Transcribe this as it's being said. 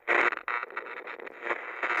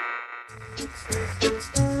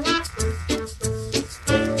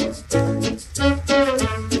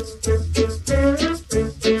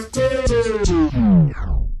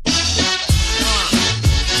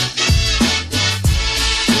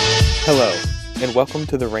Hello, and welcome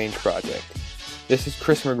to The Range Project. This is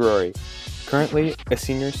Chris McGrory, currently a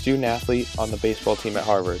senior student athlete on the baseball team at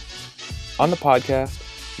Harvard. On the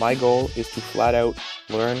podcast, my goal is to flat out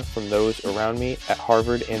learn from those around me at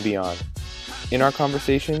Harvard and beyond. In our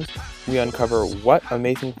conversations, we uncover what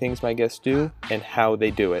amazing things my guests do and how they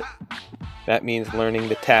do it. That means learning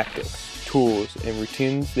the tactics, tools, and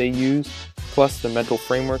routines they use, plus the mental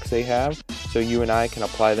frameworks they have, so you and I can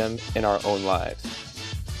apply them in our own lives.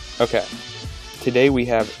 Okay, today we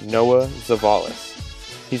have Noah Zavolas.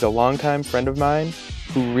 He's a longtime friend of mine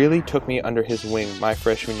who really took me under his wing my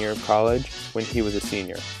freshman year of college when he was a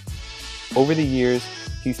senior. Over the years,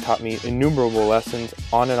 he's taught me innumerable lessons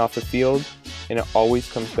on and off the field, and it always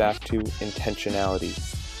comes back to intentionality.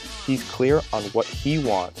 He's clear on what he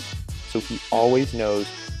wants, so he always knows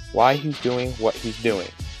why he's doing what he's doing.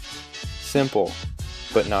 Simple,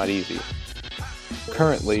 but not easy.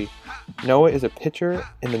 Currently, Noah is a pitcher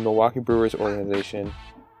in the Milwaukee Brewers organization,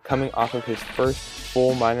 coming off of his first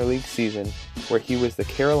full minor league season where he was the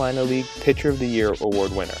Carolina League Pitcher of the Year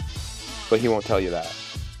award winner. But he won't tell you that.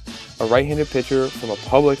 A right-handed pitcher from a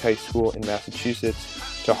public high school in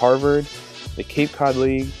Massachusetts to Harvard, the Cape Cod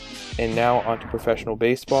League, and now onto professional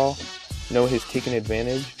baseball, Noah has taken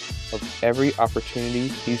advantage of every opportunity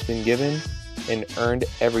he's been given and earned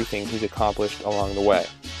everything he's accomplished along the way.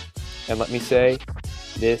 And let me say,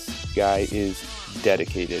 this guy is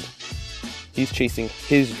dedicated. He's chasing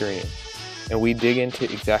his dream, and we dig into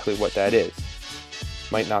exactly what that is.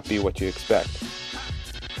 Might not be what you expect.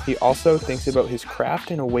 He also thinks about his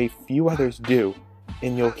craft in a way few others do,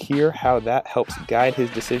 and you'll hear how that helps guide his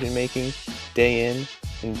decision-making day in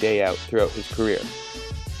and day out throughout his career.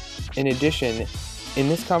 In addition, in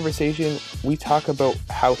this conversation, we talk about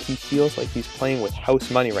how he feels like he's playing with house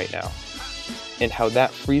money right now, and how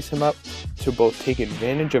that frees him up to both take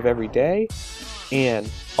advantage of every day and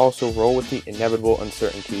also roll with the inevitable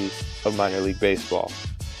uncertainties of minor league baseball.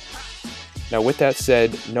 Now, with that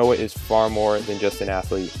said, Noah is far more than just an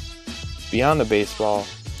athlete. Beyond the baseball,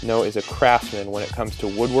 Noah is a craftsman when it comes to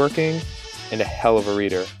woodworking and a hell of a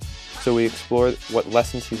reader. So we explore what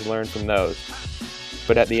lessons he's learned from those.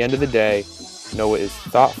 But at the end of the day, Noah is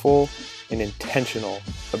thoughtful and intentional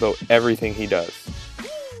about everything he does.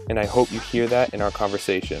 And I hope you hear that in our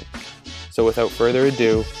conversation. So without further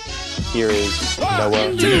ado, here is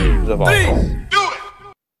Noah Zavolas.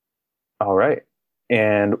 All right,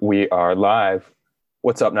 and we are live.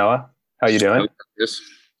 What's up, Noah? How you doing?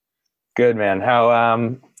 Good, man. How?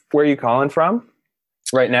 Where are you calling from?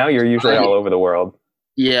 Right now, you're usually all over the world.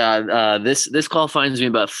 Yeah, this call finds me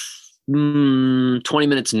about 20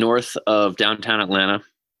 minutes north of downtown Atlanta.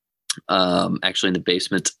 Actually in the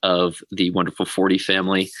basement of the wonderful Forty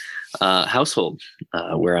family household,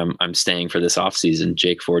 where I'm staying for this off season.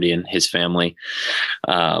 Jake Forty and his family,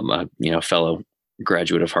 fellow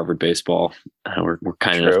graduate of Harvard baseball, we're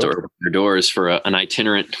kind enough to open their doors for an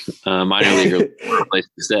itinerant minor leaguer place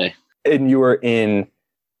to stay. And you were in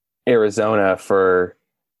Arizona for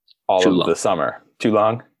all of the summer. Too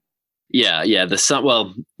long? Yeah. The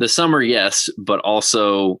summer, yes, but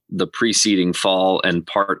also the preceding fall and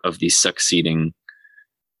part of the succeeding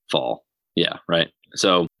fall. Yeah, right.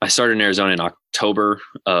 So I started in Arizona in October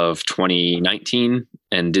of 2019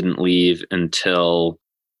 and didn't leave until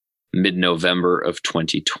mid-November of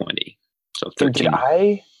 2020. So 13.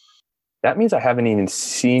 That means I haven't even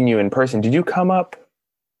seen you in person. Did you come up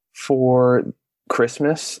for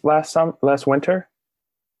Christmas last winter?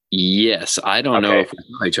 Yes, I don't know if we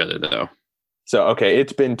know each other though. So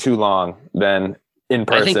it's been too long then in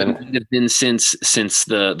person. I think it might have been since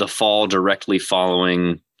the fall directly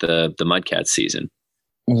following the Mudcats season.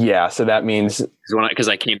 Yeah, so that means because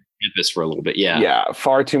I came to campus for a little bit. Yeah,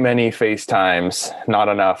 far too many FaceTimes, not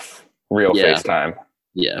enough real FaceTime.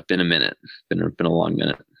 Yeah, been a minute. Been a long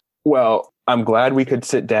minute. Well, I'm glad we could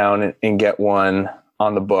sit down and get one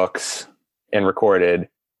on the books and recorded.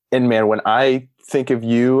 And man, when I think of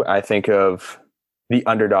you, I think of the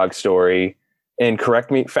underdog story. And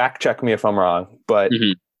fact check me if I'm wrong. But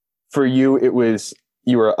for you,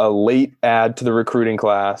 you were a late add to the recruiting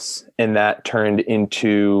class, and that turned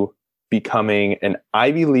into becoming an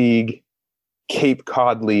Ivy League, Cape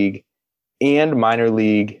Cod League, and minor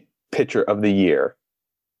league pitcher of the year.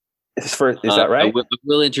 Is that right? I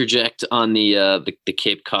will interject on the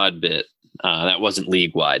Cape Cod bit. That wasn't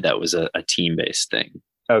league wide. That was a team based thing.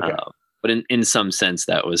 Okay. But in some sense,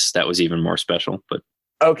 that was even more special. But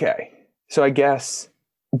okay, so I guess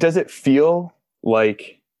does it feel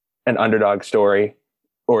like an underdog story,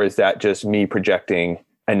 or is that just me projecting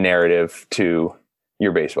a narrative to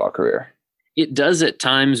your baseball career? It does at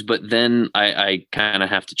times, but then I kind of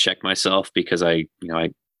have to check myself because I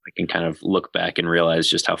can kind of look back and realize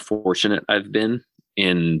just how fortunate I've been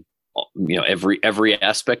in every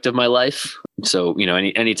aspect of my life. So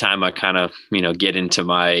anytime I kind of get into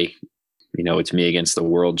my it's me against the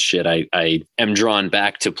world shit, I am drawn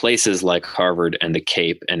back to places like Harvard and the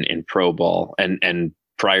Cape and in pro ball and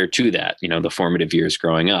prior to that, the formative years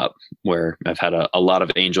growing up, where I've had a lot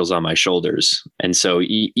of angels on my shoulders. And so,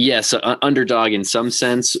 yes, underdog in some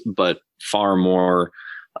sense, but far more,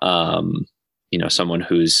 someone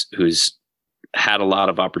who's had a lot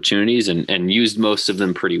of opportunities and used most of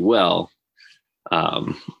them pretty well.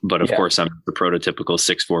 But of course, I'm the prototypical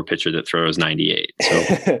 6'4" pitcher that throws 98.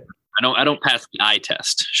 So I don't pass the eye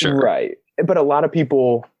test. Sure. Right. But a lot of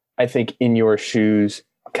people, I think, in your shoes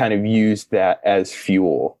kind of use that as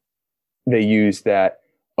fuel. They use that,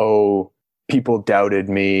 oh, people doubted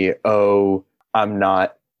me. Oh, I'm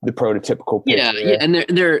not the prototypical pitcher. Yeah. And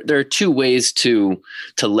there are two ways to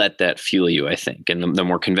let that fuel you, I think. And the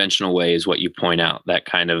more conventional way is what you point out, that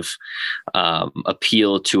kind of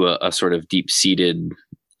appeal to a sort of deep-seated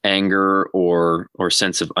anger or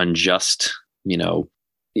sense of unjust,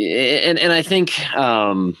 and I think,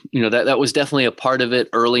 that was definitely a part of it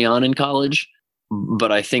early on in college.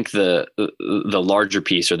 But I think the larger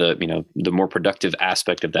piece, or the more productive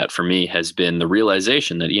aspect of that for me, has been the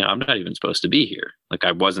realization that, I'm not even supposed to be here. Like,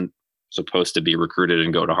 I wasn't supposed to be recruited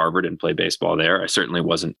and go to Harvard and play baseball there. I certainly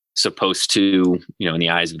wasn't supposed to, in the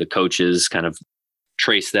eyes of the coaches, kind of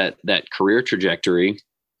trace that career trajectory.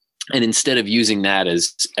 And instead of using that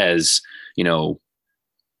as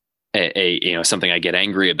something I get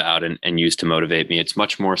angry about and use to motivate me, it's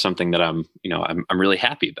much more something that I'm really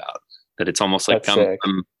happy about. That it's almost like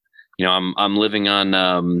I'm living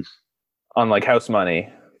on like house money,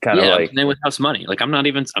 kind of like with house money. Like I'm not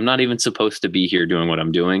even supposed to be here doing what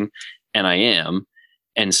I'm doing, and I am.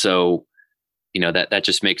 And so, that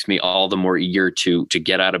just makes me all the more eager to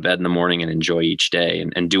get out of bed in the morning and enjoy each day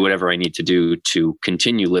and do whatever I need to do to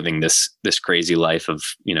continue living this crazy life of,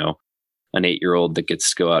 an 8-year-old that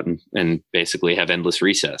gets to go out and basically have endless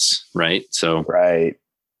recess. Right. So, right.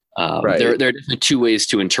 There are definitely two ways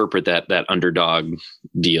to interpret that underdog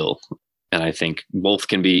deal. And I think both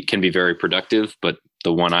can be very productive, but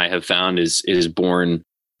the one I have found is born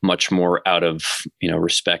much more out of,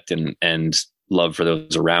 respect and love for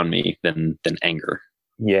those around me than anger.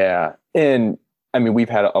 Yeah. And I mean, we've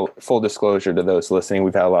had a full disclosure to those listening.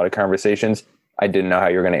 We've had a lot of conversations. I didn't know how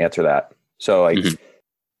you were going to answer that. So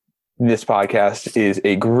This podcast is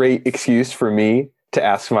a great excuse for me to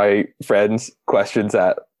ask my friends questions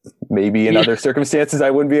that maybe in other circumstances I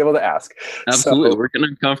wouldn't be able to ask. Absolutely. We're getting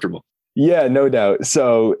uncomfortable. Yeah, no doubt.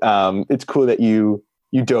 So it's cool that you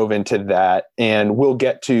dove into that, and we'll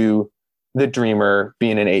get to the dreamer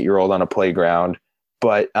being an 8-year-old on a playground.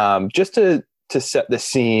 But just to set the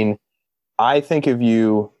scene, I think of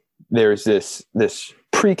you, there's this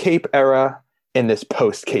pre-Cape era and this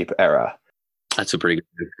post-Cape era. That's a pretty good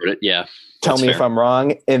way to put it. Yeah. Tell me if I'm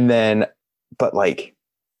wrong. And then, but like,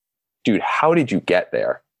 dude, how did you get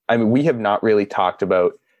there? I mean, we have not really talked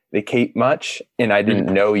about the Cape much, and I didn't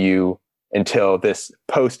know you until this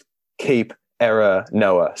post-Cape era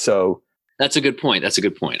Noah. So that's a good point.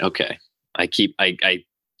 Okay. I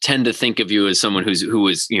tend to think of you as someone who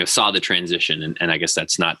was, saw the transition, and I guess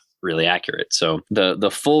that's not really accurate. So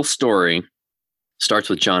the full story starts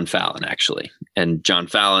with John Fallon, actually. And John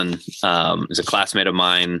Fallon is a classmate of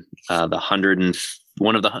mine, the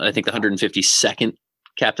 152nd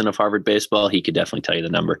captain of Harvard baseball. He could definitely tell you the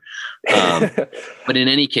number. But in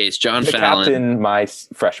any case, John Fallon, captain my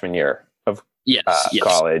freshman year of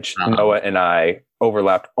college. Noah and I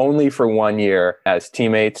overlapped only for 1 year as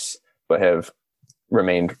teammates, but have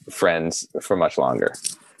remained friends for much longer.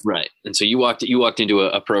 Right. And so you walked into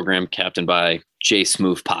a program captained by J.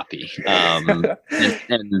 Smooth Poppy. And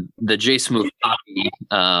the J. Smooth Poppy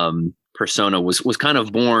persona was kind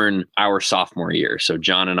of born our sophomore year. So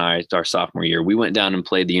John and I, our sophomore year, we went down and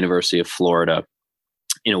played the University of Florida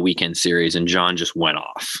in a weekend series, and John just went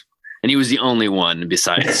off. And he was the only one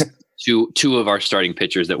besides two of our starting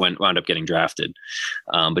pitchers that wound up getting drafted.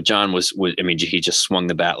 But John he just swung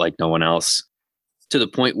the bat like no one else, to the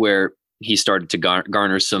point where he started to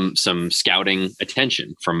garner some scouting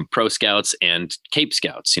attention from pro scouts and Cape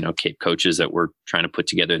scouts, Cape coaches that were trying to put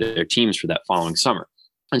together their teams for that following summer.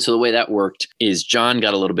 And so the way that worked is John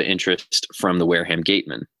got a little bit of interest from the Wareham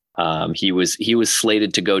Gatemen. He was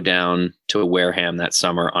slated to go down to Wareham that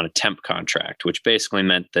summer on a temp contract, which basically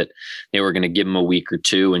meant that they were going to give him a week or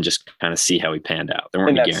two and just kind of see how he panned out. There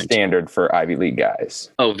weren't and that's standard for Ivy League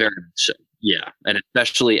guys. Oh, very much so. Yeah, and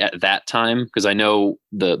especially at that time, because I know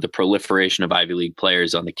the proliferation of Ivy League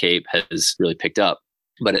players on the Cape has really picked up.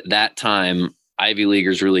 But at that time, Ivy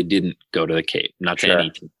Leaguers really didn't go to the Cape, not to any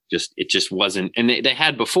team. It just wasn't, and they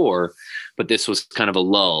had before, but this was kind of a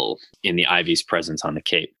lull in the Ivy's presence on the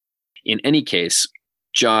Cape. In any case,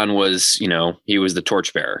 John was, he was the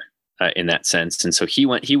torchbearer in that sense, and so he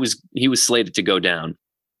was slated to go down.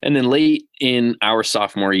 And then late in our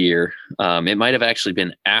sophomore year, it might have actually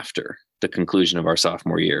been after the conclusion of our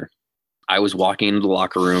sophomore year, I was walking into the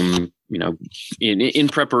locker room, in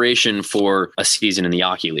preparation for a season in the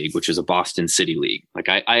Hockey League, which is a Boston City league. Like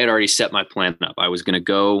I had already set my plan up. I was going to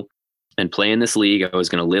go and play in this league. I was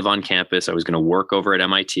going to live on campus. I was going to work over at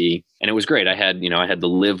MIT, and it was great. I had the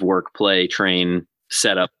live, work, play, train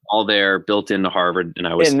set up all there, built into Harvard.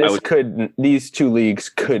 And these two leagues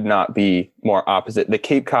could not be more opposite. The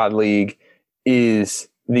Cape Cod League is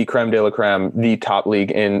the creme de la creme, the top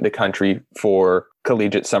league in the country for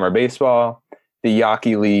collegiate summer baseball. The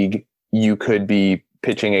Hockey League, you could be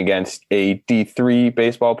pitching against a D3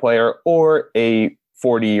 baseball player or a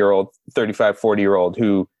 40-year-old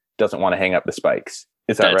who doesn't want to hang up the spikes.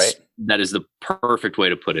 Is that right? That is the perfect way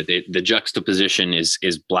to put it. The juxtaposition is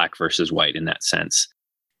black versus white in that sense.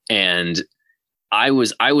 And I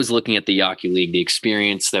was looking at the Hockey League, the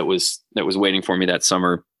experience that was waiting for me that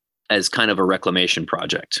summer, as kind of a reclamation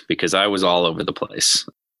project, because I was all over the place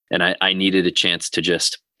and I needed a chance to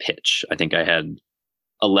just pitch. I think I had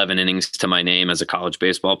 11 innings to my name as a college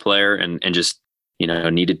baseball player and just,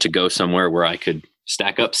 needed to go somewhere where I could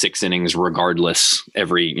stack up 6 innings regardless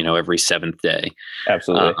every seventh day.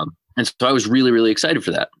 Absolutely. And so I was really, really excited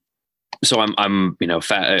for that. So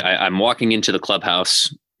I'm walking into the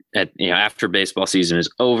clubhouse after baseball season is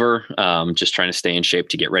over, just trying to stay in shape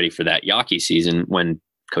to get ready for that Yawkey season, when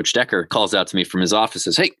Coach Decker calls out to me from his office,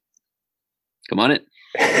 says, "Hey, come on in."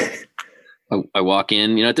 I walk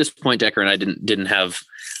in. At this point, Decker and I didn't have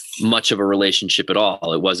much of a relationship at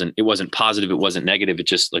all. It wasn't positive. It wasn't negative. It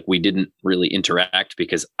just we didn't really interact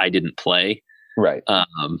because I didn't play. Right.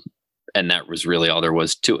 And that was really all there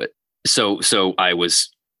was to it. So I was,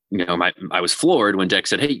 I was floored when Deck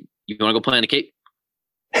said, "Hey, you want to go play on the Cape?"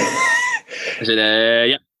 I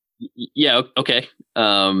said, yeah, okay.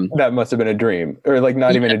 That must have been a dream, or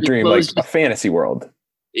not even a dream, a fantasy world.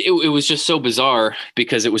 It was just so bizarre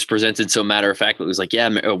because it was presented so matter of fact. It was like,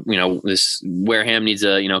 this Wareham needs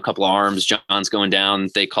a couple of arms. John's going down.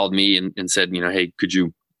 They called me and said, "Hey, could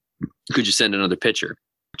you send another pitcher?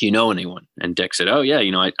 Do you know anyone?" And Dick said, "Oh yeah,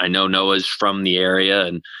 I know Noah's from the area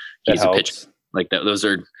and he's a pitcher." Like that. Those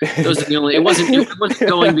are the only. It wasn't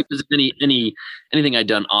going because of anything I'd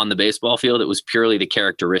done on the baseball field. It was purely the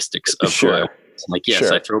characteristics of who I was.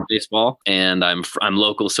 I throw baseball and I'm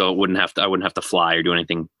local, so I wouldn't have to fly or do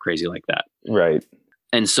anything crazy like that. Right.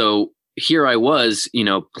 And so here I was,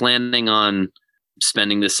 planning on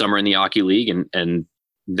spending this summer in the Hockey League, and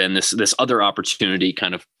then this other opportunity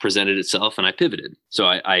kind of presented itself, and I pivoted. So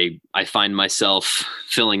I find myself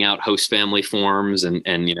filling out host family forms and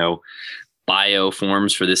bio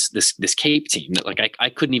forms for this Cape team that I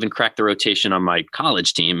couldn't even crack the rotation on my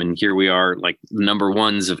college team, and here we are, number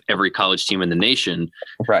ones of every college team in the nation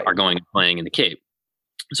are going and playing in the Cape.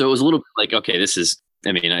 So it was a little bit okay, this is,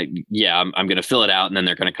 I'm going to fill it out, and then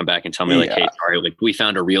they're going to come back and tell me hey, sorry, we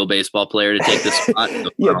found a real baseball player to take this spot.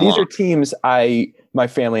 Yeah, these are teams my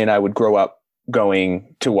family and I would grow up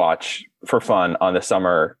going to watch for fun on the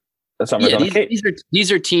summer.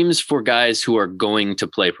 These are teams for guys who are going to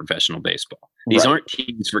play professional baseball. These aren't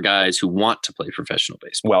teams for guys who want to play professional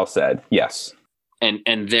baseball. Well said. Yes. And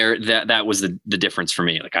that was the difference for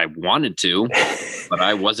me. I wanted to, but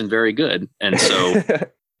I wasn't very good. And so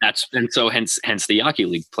hence the Hockey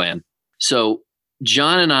League plan. So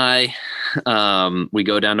John and I, we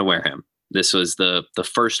go down to Wareham. This was the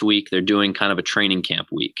first week. They're doing kind of a training camp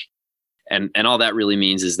week. And all that really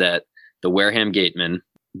means is that the Wareham Gatemen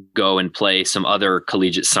go and play some other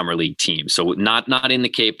collegiate summer league teams. So not in the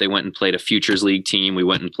Cape. They went and played a Futures League team. We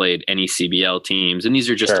went and played NECBL teams. And these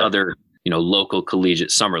are just other, local collegiate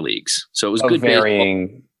summer leagues. So it was good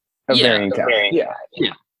varying talent. Yeah.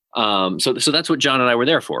 So that's what John and I were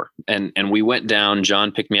there for. And we went down.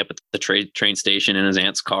 John picked me up at the train station in his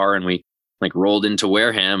aunt's car, and we rolled into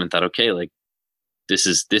Wareham and thought, okay, this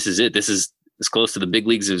is it. This is as close to the big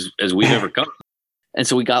leagues as we've ever come. And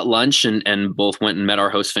so we got lunch and both went and met our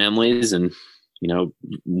host families, and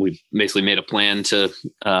we basically made a plan to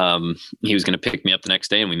he was going to pick me up the next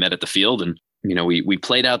day, and we met at the field, and we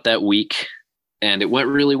played out that week, and it went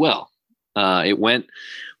really well. It went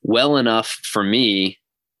well enough for me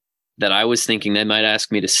that I was thinking they might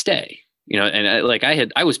ask me to stay. And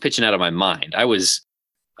I was pitching out of my mind. I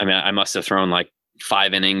must have thrown like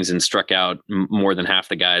 5 innings and struck out more than half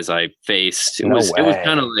the guys I faced. It was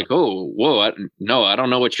kind of like, oh, whoa, I don't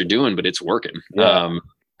know what you're doing, but it's working. Yeah.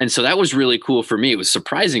 And so that was really cool for me. It was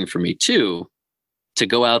surprising for me too, to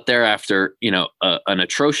go out there after, an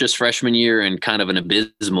atrocious freshman year and kind of an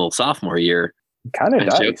abysmal sophomore year. Kind of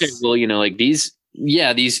nice. Say, okay, well, like these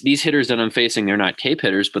hitters that I'm facing, they're not Cape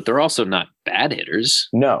hitters, but they're also not bad hitters.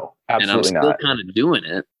 No, absolutely not. And I'm still kind of doing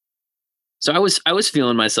it. So I was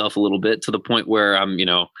feeling myself a little bit, to the point where I'm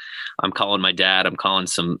calling my dad, I'm calling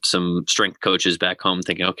some strength coaches back home,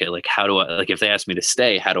 thinking, okay, like, how do I, like, if they ask me to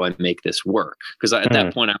stay, how do I make this work? Because at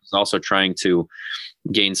that point I was also trying to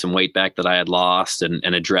gain some weight back that I had lost, and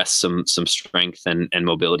address some strength and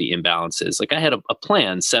mobility imbalances. Like, I had a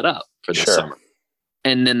plan set up for this summer.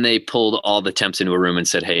 And then they pulled all the temps into a room and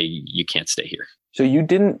said, hey, you can't stay here. So you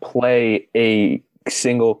didn't play a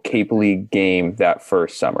single Cape League game that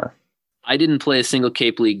first summer? I didn't play a single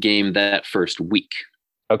Cape League game that first week.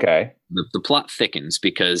 Okay. The plot thickens,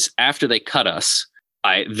 because after they cut us,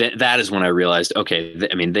 that is when I realized, okay,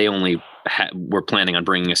 they only were planning on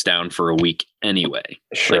bringing us down for a week anyway.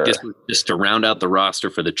 Sure. Like, this was just to round out the roster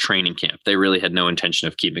for the training camp. They really had no intention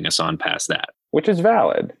of keeping us on past that. Which is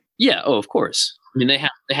valid. Yeah. Oh, of course. They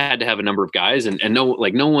had to have a number of guys, and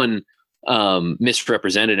no one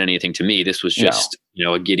misrepresented anything to me. This was just,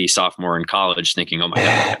 a giddy sophomore in college thinking, oh my God,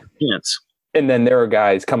 I have a chance. And then there are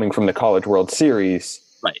guys coming from the College World Series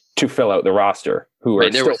to fill out the roster who are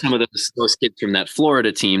there were some of those kids from that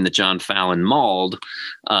Florida team that John Fallon mauled,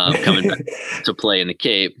 coming back to play in the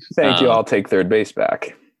Cape. Thank you. I'll take third base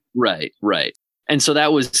back. Right. And so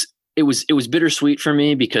it was bittersweet for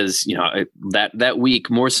me, because, that week,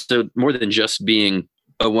 more than just being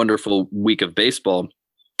a wonderful week of baseball,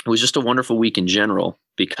 it was just a wonderful week in general,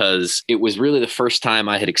 because it was really the first time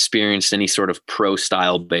I had experienced any sort of pro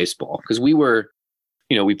style baseball. Because we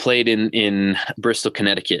played in Bristol,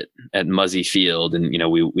 Connecticut at Muzzy Field, and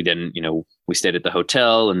we then we stayed at the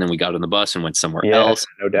hotel, and then we got on the bus and went somewhere else.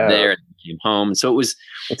 No doubt. There, and came home. So it's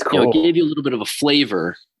cool. It gave you a little bit of a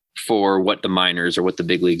flavor for what the minors or what the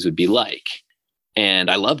big leagues would be like, and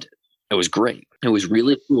I loved it. It was great. It was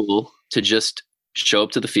really cool to just show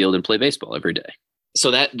up to the field and play baseball every day.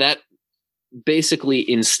 So that basically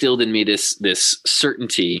instilled in me this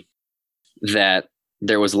certainty that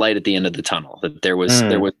there was light at the end of the tunnel, that there was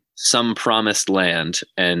some promised land.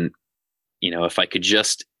 And, if I could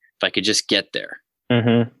just get there,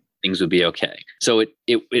 things would be okay. So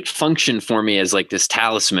it functioned for me as like this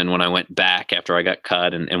talisman when I went back after I got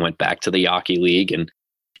cut and went back to the Yawkey League. And,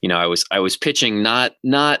 I was pitching, not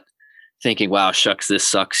thinking, wow, shucks, this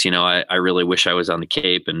sucks. I really wish I was on the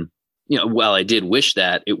Cape. And, while I did wish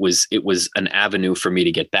that, it was an avenue for me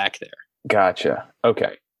to get back there. Gotcha.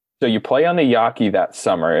 Okay. So you play on the Yawkey that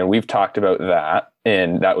summer, and we've talked about that,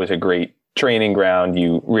 and that was a great training ground.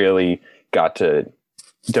 You really got to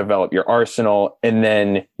develop your arsenal, and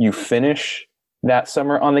then you finish that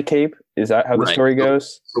summer on the Cape. Is that how the story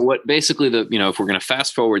goes? So what basically if we're going to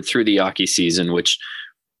fast forward through the Yawkey season, which,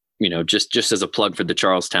 just as a plug for the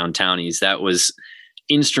Charlestown Townies, that was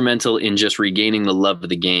instrumental in just regaining the love of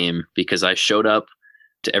the game, because I showed up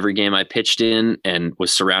to every game I pitched in and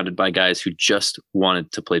was surrounded by guys who just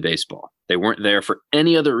wanted to play baseball. They weren't there for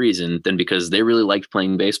any other reason than because they really liked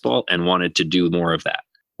playing baseball and wanted to do more of that.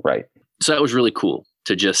 Right. So that was really cool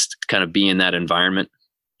to just kind of be in that environment.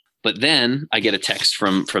 But then I get a text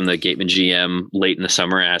from the Gateman GM late in the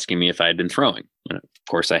summer asking me if I had been throwing. And of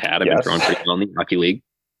course I had. I've been throwing pretty well in the Hockey League.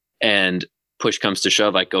 And push comes to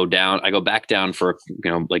shove, I go back down for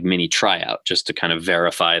like mini tryout, just to kind of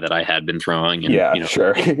verify that I had been throwing. And,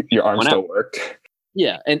 sure. Your arm still worked.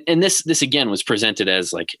 Yeah. And this again was presented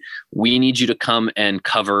as like, we need you to come and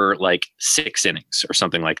cover like 6 innings or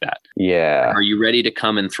something like that. Yeah. Are you ready to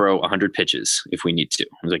come and throw 100 pitches if we need to?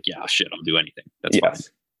 I was like, yeah, shit, I'll do anything. That's fine.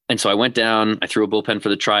 And so I went down, I threw a bullpen for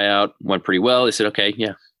the tryout, went pretty well. They said, okay,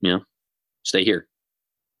 yeah, stay here.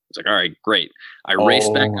 It's like, all right, great. I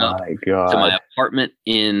raced back up to my apartment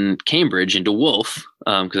in Cambridge, in DeWolf,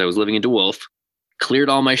 because I was living in DeWolf, cleared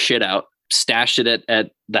all my shit out, stashed it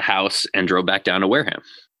at the house, and drove back down to Wareham.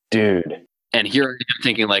 Dude. And here I'm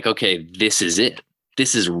thinking like, okay, this is it.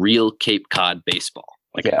 This is real Cape Cod baseball.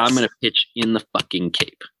 Like, I'm going to pitch in the fucking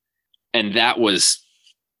Cape. And that was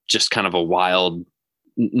just kind of a wild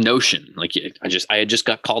notion. Like, I had just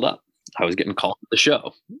got called up. I was getting called to the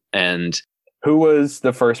show. And who was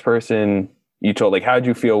the first person you told? Like, how did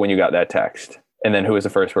you feel when you got that text? And then who was the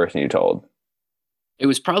first person you told? It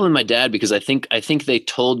was probably my dad, because I think they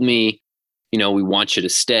told me, we want you to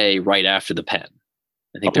stay right after the Penn.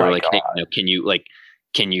 I think they were like, hey,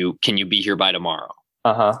 can you be here by tomorrow?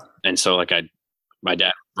 And so like my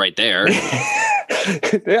dad right there.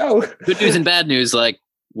 Yeah. Good news and bad news. Like,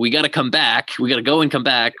 we got to come back. We got to go and come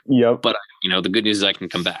back. Yep. But the good news is I can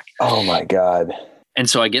come back. Oh my God. And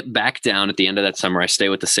so I get back down at the end of that summer. I stay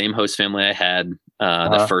with the same host family I had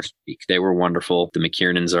the first week. They were wonderful. The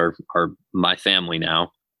McKiernans are my family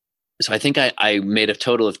now. So I think I made a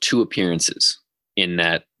total of 2 appearances in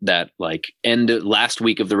that like last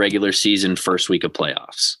week of the regular season, first week of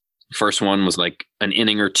playoffs. First one was like an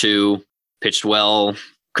inning or 2, pitched well,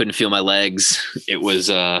 couldn't feel my legs. It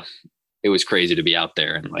was crazy to be out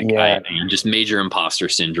there, and like I just major imposter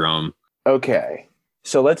syndrome. Okay.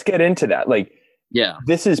 So let's get into that. Like, yeah,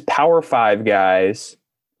 this is Power 5 guys,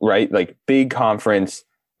 right? Like big conference,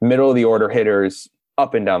 middle of the order hitters,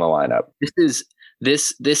 up and down the lineup.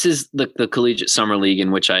 This is the collegiate summer league,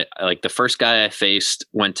 in which I like the first guy I faced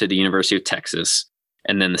went to the University of Texas.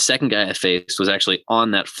 And then the second guy I faced was actually on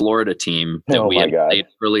that Florida team that we had played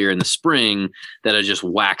earlier in the spring that had just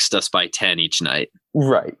waxed us by 10 each night.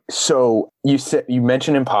 Right. So you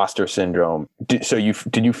mentioned imposter syndrome. Did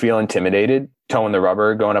you feel intimidated towing the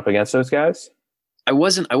rubber going up against those guys? I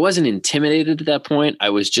wasn't intimidated at that point. I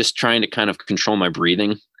was just trying to kind of control my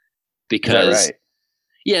breathing, because is that right?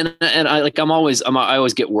 Yeah, and I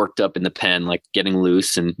always get worked up in the pen, like getting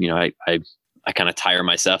loose, and I kind of tire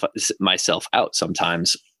myself out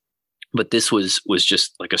sometimes. But this was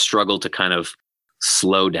just like a struggle to kind of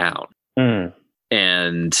slow down.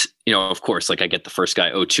 And of course, like I get the first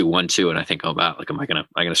guy 0-2, 1-2, and I think, oh wow, like am I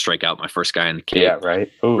gonna strike out my first guy in the Cape? Yeah,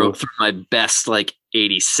 right. Wrote through my best like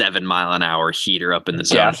 87 mile an hour heater up in the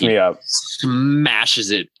zone. Gas me up.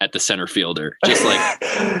 Smashes it at the center fielder, just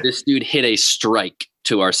like this dude hit a strike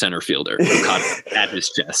to our center fielder who caught it at his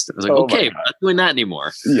chest. I was like, okay, we're not doing that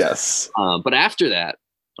anymore. Yes. But after that,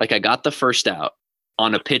 like I got the first out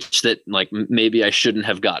on a pitch that like maybe I shouldn't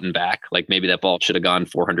have gotten back. Like maybe that ball should have gone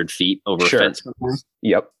 400 feet over a fence.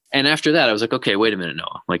 Yep. And after that, I was like, okay, wait a minute,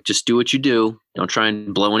 Noah. Like, just do what you do. Don't try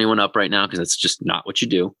and blow anyone up right now, because that's just not what you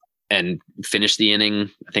do. And finish the inning.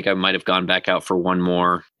 I think I might have gone back out for one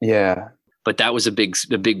more. Yeah. But that was a big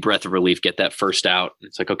breath of relief. Get that first out.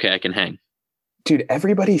 It's like, okay, I can hang. Dude,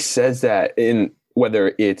 everybody says that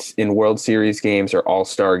whether it's in World Series games or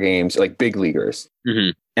All-Star games, like big leaguers,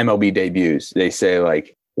 MLB debuts, they say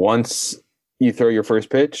like once you throw your first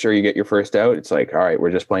pitch or you get your first out, it's like, all right,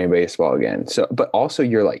 we're just playing baseball again. So, but also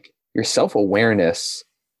your self-awareness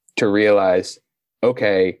to realize,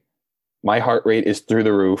 okay, my heart rate is through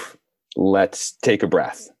the roof. Let's take a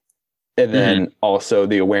breath. And then also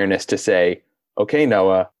the awareness to say, okay,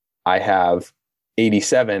 Noah, I have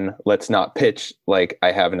 87. Let's not pitch like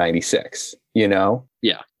I have 96, Yeah.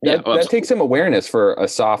 That takes some awareness for a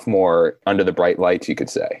sophomore under the bright lights, you could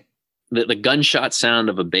say. The gunshot sound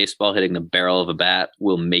of a baseball hitting the barrel of a bat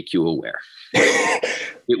will make you aware.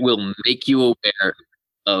 It will make you aware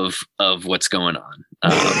of what's going on.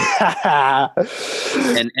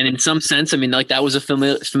 And in some sense, I mean, like that was a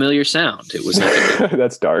familiar sound. It was like,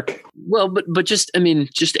 that's dark. Well, but just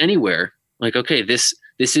anywhere. Like, okay, this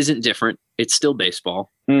isn't different. It's still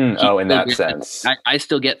baseball. In that sense. I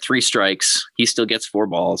still get 3 strikes. He still gets 4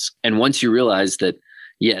 balls. And once you realize that,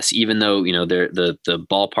 yes, even though, the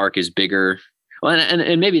ballpark is bigger. Well,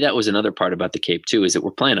 and maybe that was another part about the Cape too, is that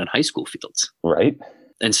we're playing on high school fields. Right.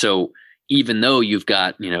 And so even though you've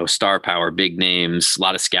got, star power, big names, a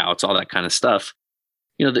lot of scouts, all that kind of stuff,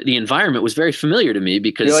 the environment was very familiar to me,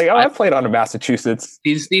 because you're like, I played on in Massachusetts.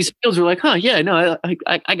 These fields were like, yeah, no,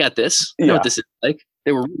 I got this. I know what this is like.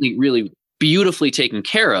 They were really, really beautifully taken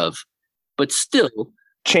care of, but still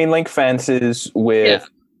chain link fences with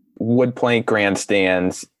wood plank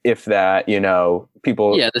grandstands. If that,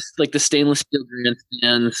 people. Yeah, like the stainless steel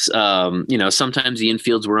grandstands. Sometimes the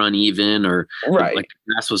infields were uneven, or like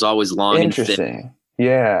the grass was always long and thick. Interesting.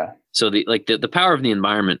 Yeah. So the power of the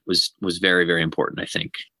environment was very, very important, I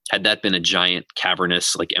think. Had that been a giant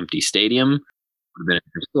cavernous, like empty stadium, it would have been a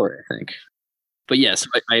different story, I think. But yes,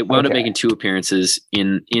 I wound up making 2 appearances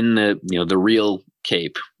in the the real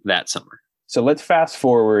Cape that summer. So let's fast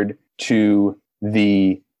forward to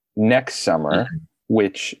the next summer,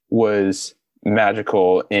 which was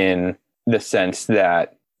magical in the sense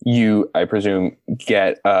that you, I presume,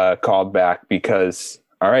 get called back because,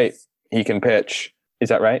 all right, he can pitch. Is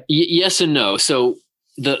that right? Yes and no. So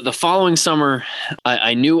the following summer,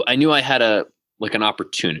 I knew I had an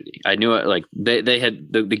opportunity. I knew like they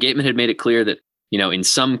had the gateman had made it clear that in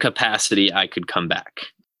some capacity I could come back.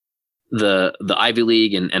 the Ivy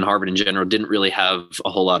League and Harvard in general didn't really have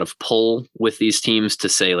a whole lot of pull with these teams to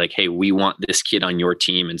say like, hey, we want this kid on your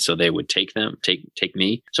team, and so they would take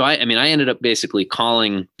me. So I ended up basically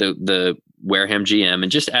calling the Wareham GM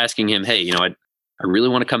and just asking him, hey, I really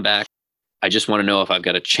want to come back. I just want to know if I've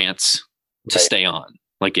got a chance to stay on.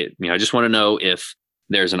 Like I just want to know if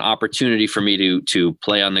there's an opportunity for me to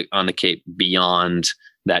play on the Cape beyond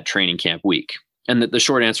that training camp week. And the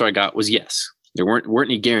short answer I got was yes. There weren't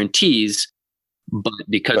any guarantees, but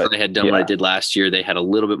because I had done what I did last year, they had a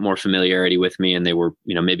little bit more familiarity with me, and they were,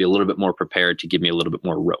 maybe a little bit more prepared to give me a little bit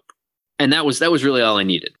more rope. And that was really all I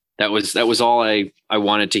needed. That was all I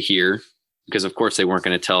wanted to hear, because of course they weren't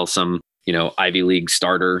going to tell some, Ivy League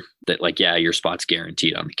starter that like, yeah, your spot's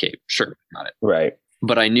guaranteed on the Cape. Sure, got it. Right.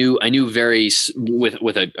 But I knew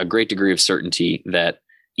with a great degree of certainty that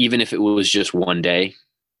even if it was just one day,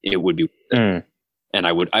 it would be and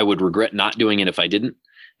I would regret not doing it if I didn't.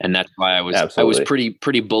 And that's why I was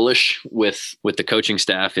pretty bullish with the coaching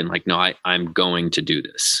staff and like, no, I'm going to do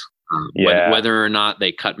this. Whether or not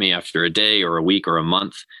they cut me after a day or a week or a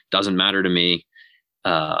month, doesn't matter to me.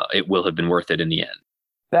 It will have been worth it in the end.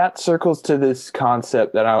 That circles to this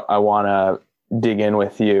concept that I want to dig in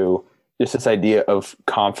with you. Just this idea of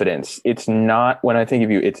confidence. It's not, when I think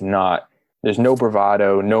of you, there's no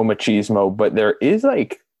bravado, no machismo, but there's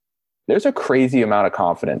a crazy amount of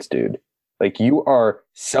confidence, dude. Like you are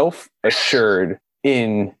self-assured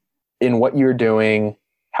in what you're doing,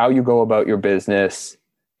 how you go about your business.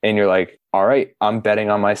 And you're like, all right, I'm betting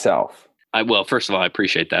on myself. Well, first of all, I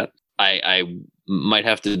appreciate that. I might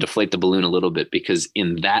have to deflate the balloon a little bit, because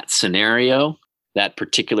in that scenario, that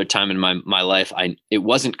particular time in my life, it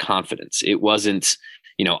wasn't confidence. It wasn't,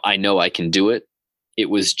 I know I can do it. It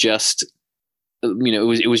was just,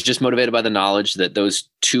 it was just motivated by the knowledge that those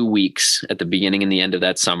 2 weeks at the beginning and the end of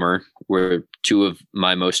that summer were two of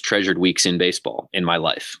my most treasured weeks in baseball in my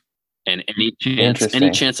life. And any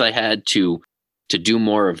chance I had to do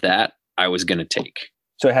more of that, I was going to take.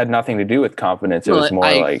 So it had nothing to do with confidence. It was more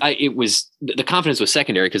the confidence was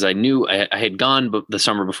secondary, because I knew I had gone the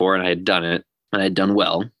summer before and I had done it and I had done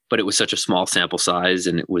well, but it was such a small sample size.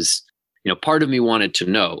 And it was, part of me wanted to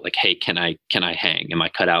know like, hey, can I hang? Am I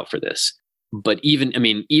cut out for this? But even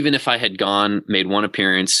if I had gone, made one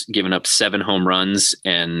appearance, given up 7 home runs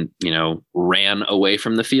and, ran away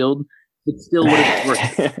from the field, it still would have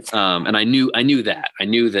worked. And I knew that. I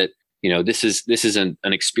knew that, this is an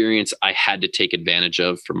experience I had to take advantage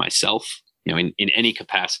of for myself. In any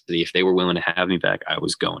capacity. If they were willing to have me back, I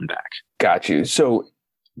was going back. Got you. So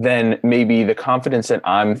then maybe the confidence that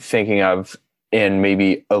I'm thinking of and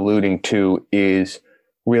maybe alluding to is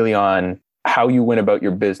really on how you went about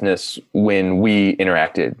your business when we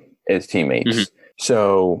interacted as teammates. Mm-hmm.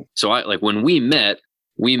 So I like when we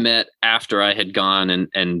met after I had gone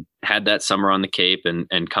and had that summer on the Cape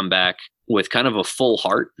and come back with kind of a full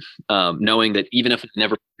heart, knowing that even if I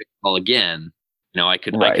never pick ball again, I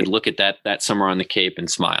could look at that summer on the Cape and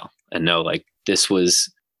smile and know like this was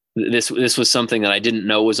something that I didn't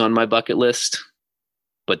know was on my bucket list,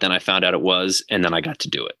 but then I found out it was, and then I got to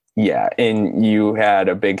do it. Yeah, and you had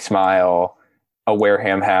a big smile, a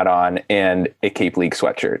Wareham hat on, and a Cape League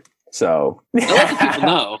sweatshirt. So a lot of people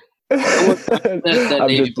know that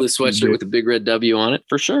navy blue sweatshirt with a big red W on it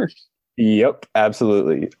for sure. Yep,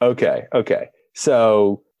 absolutely. Okay.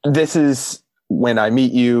 So this is when I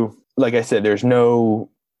meet you. Like I said, there's no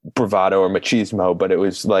bravado or machismo, but it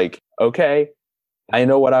was like, okay, I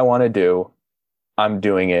know what I want to do. I'm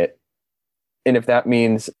doing it. And if that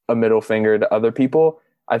means a middle finger to other people,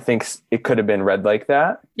 I think it could have been read like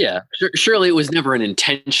that. Yeah, surely it was never an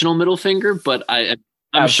intentional middle finger, but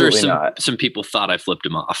I'm sure some people thought I flipped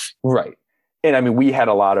him off. Right. And we had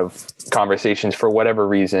a lot of conversations. For whatever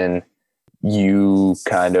reason, you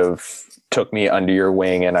kind of took me under your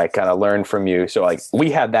wing and I kind of learned from you. So like we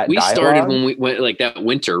had that dialogue. Started when we went like that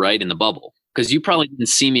winter, right? In the bubble. Because you probably didn't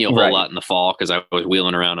see me a whole lot in the fall because I was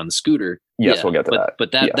wheeling around on the scooter. Yes, we'll get to that.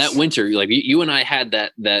 But that winter, like you and I had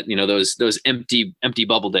that those empty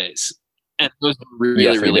bubble days, and those were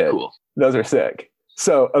really cool. Those are sick.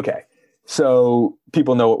 So okay, so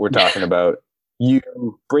people know what we're talking about. You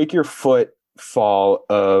break your foot fall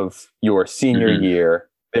of your senior year.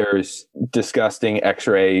 There's disgusting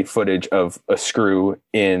X-ray footage of a screw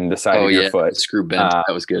in the side of your foot. Screw bent.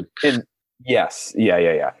 That was good. And yes.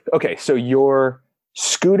 Yeah. Okay. So you're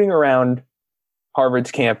scooting around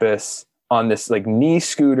Harvard's campus on this like knee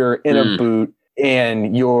scooter in a boot,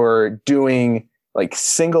 and you're doing like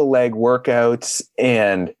single leg workouts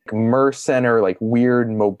and MER center, like weird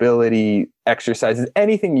mobility exercises,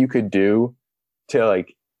 anything you could do to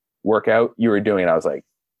like work out, you were doing. And I was like,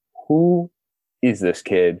 who is this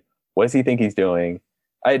kid? What does he think he's doing?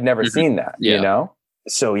 I had never seen that, Yeah. you know?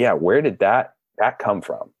 So yeah, where did that come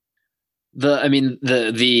from?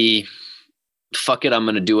 The fuck it, I'm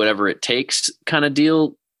going to do whatever it takes kind of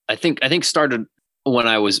deal. I think started when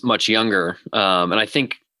I was much younger. And I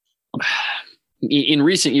think in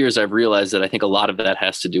recent years, I've realized that I think a lot of that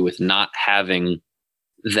has to do with not having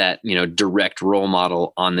that, direct role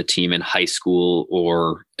model on the team in high school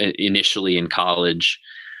or initially in college,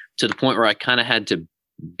 to the point where I kind of had to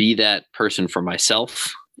be that person for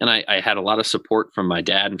myself. And I had a lot of support from my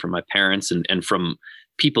dad and from my parents and from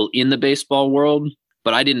people in the baseball world.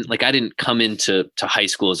 But I didn't come into high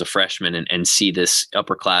school as a freshman and see this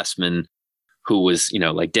upperclassman who was,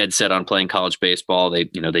 dead set on playing college baseball. They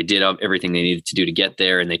did everything they needed to do to get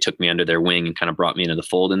there, and they took me under their wing and kind of brought me into the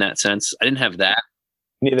fold in that sense. I didn't have that.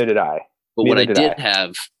 Neither did I. But what I did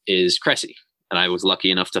have is Cressy. And I was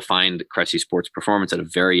lucky enough to find Cressy Sports Performance at a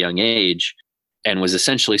very young age, and was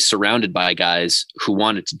essentially surrounded by guys who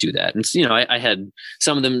wanted to do that. And, I had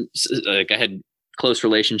some of them, I had close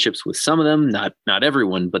relationships with some of them, not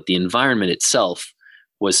everyone, but the environment itself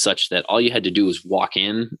was such that all you had to do was walk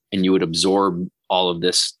in and you would absorb all of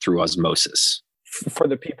this through osmosis. For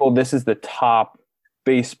the people, this is the top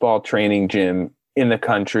baseball training gym in the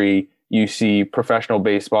country. You see professional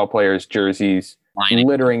baseball players' jerseys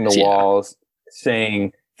littering the walls,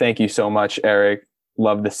 saying, "Thank you so much, Eric.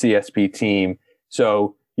 Love the CSP team."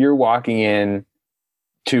 So you're walking in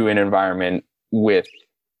to an environment with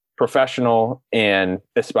professional and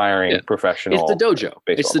aspiring professional. It's the dojo.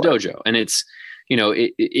 It's the players. dojo. And it's,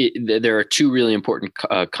 there are two really important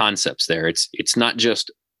concepts there. It's not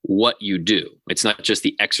just what you do. It's not just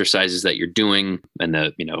the exercises that you're doing and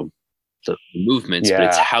the movements, but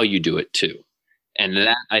it's how you do it too. And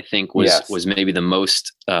that, I think, was maybe the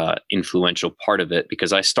most influential part of it,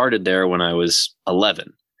 because I started there when I was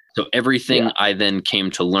 11. So everything I then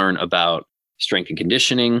came to learn about strength and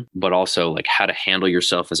conditioning, but also like how to handle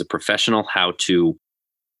yourself as a professional, how to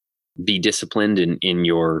be disciplined in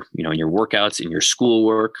your, in your workouts, in your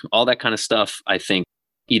schoolwork, all that kind of stuff, I think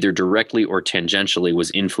either directly or tangentially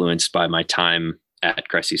was influenced by my time at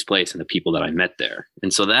Cressy's Place and the people that I met there.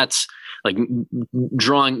 And so that's like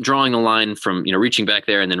drawing a line from, reaching back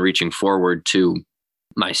there and then reaching forward to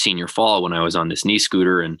my senior fall when I was on this knee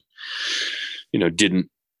scooter and, didn't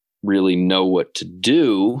really know what to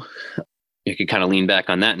do. You could kind of lean back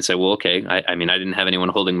on that and say, well, okay, I didn't have anyone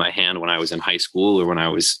holding my hand when I was in high school or when I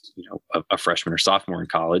was, a freshman or sophomore in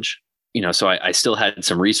college. So I still had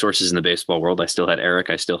some resources in the baseball world. I still had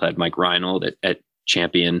Eric. I still had Mike Reinold at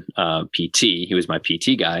Champion PT. He was my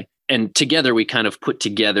PT guy. And together we kind of put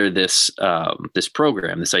together this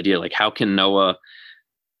program, this idea, like, how can Noah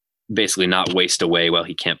basically not waste away while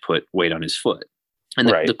he can't put weight on his foot? And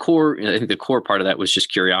the core, I think the core part of that was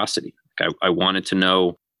just curiosity. I wanted to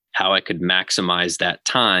know how I could maximize that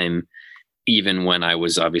time, even when I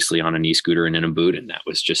was obviously on a knee scooter and in a boot, and that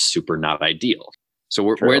was just super not ideal. So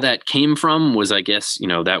where that came from was, I guess,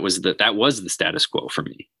 that was the status quo for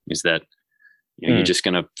me, is that, you're just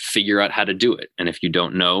going to figure out how to do it. And if you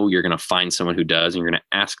don't know, you're going to find someone who does, and you're going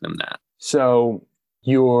to ask them that. So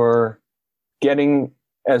you're getting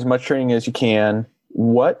as much training as you can.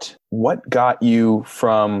 What got you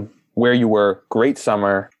from where you were, great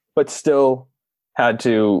summer, but still had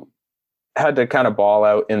to kind of ball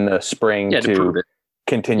out in the spring to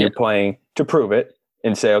continue playing, to prove it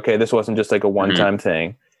and say, okay, this wasn't just like a one-time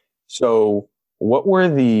thing. So what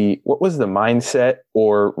was the mindset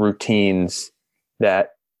or routines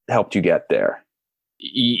that helped you get there?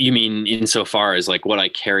 You mean insofar as like what I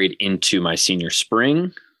carried into my senior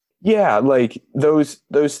spring? Yeah, like those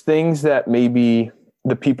things that maybe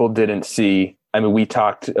the people didn't see. I mean, we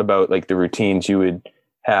talked about like the routines you would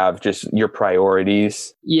have, just your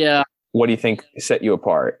priorities. Yeah. What do you think set you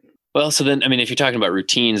apart? Well, so then, if you're talking about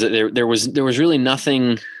routines, there was really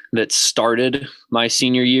nothing that started my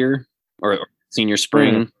senior year or senior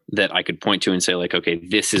spring that I could point to and say like, okay,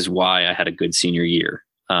 this is why I had a good senior year.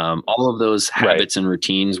 All of those habits and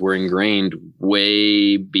routines were ingrained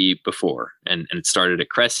way before, and it started at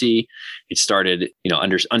Cressy. It started,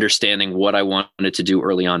 understanding what I wanted to do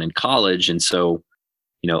early on in college. And so,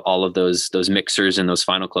 all of those mixers and those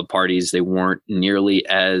final club parties, they weren't nearly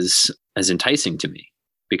as enticing to me,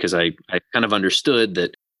 because I kind of understood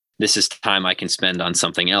that this is time I can spend on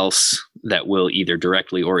something else that will either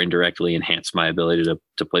directly or indirectly enhance my ability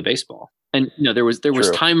to play baseball. And, there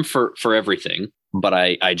was time for everything, but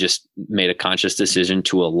I just made a conscious decision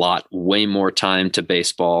to allot way more time to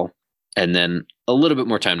baseball and then a little bit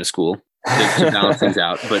more time to school to balance things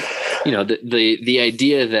out. But, the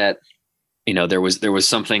idea that there was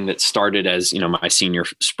something that started as, my senior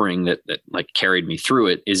spring that like carried me through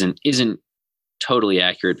it isn't totally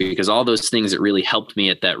accurate, because all those things that really helped me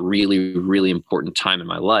at that really, really important time in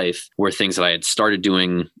my life were things that I had started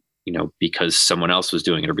doing, because someone else was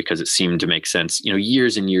doing it or because it seemed to make sense,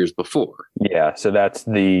 years and years before. Yeah. So that's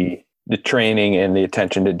the training and the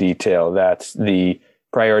attention to detail. That's the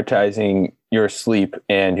prioritizing your sleep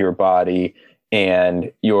and your body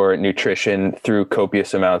and your nutrition through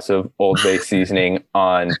copious amounts of Old Bay seasoning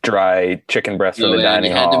on dry chicken breast from the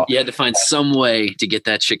dining hall. You had to find some way to get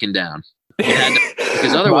that chicken down.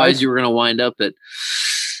 Because otherwise you were going to wind up at,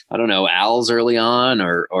 I don't know, Al's early on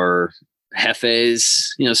or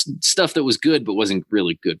Hefe's, stuff that was good but wasn't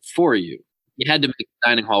really good for you. You had to make the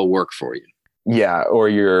dining hall work for you. Yeah, or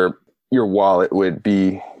your wallet would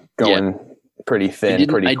be going pretty thin,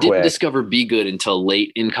 pretty quick. I didn't discover Be Good until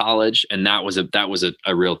late in college, and that was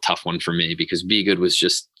a real tough one for me, because Be Good was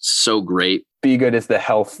just so great. Be Good is the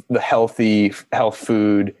healthy health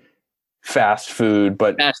food, fast food,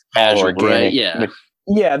 but fast all casual, organic. Right? Yeah.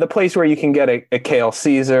 Yeah, the place where you can get a kale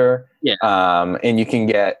Caesar, and you can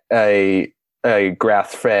get a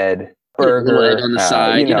grass-fed burger on the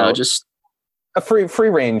side, just a free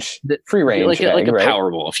range, like egg, like a right? Power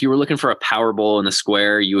Bowl. If you were looking for a Power Bowl in the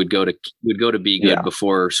square, you would go to Be Good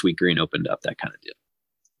before Sweet Green opened up, that kind of deal.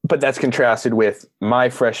 But that's contrasted with my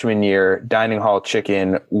freshman year. Dining hall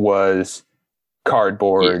chicken was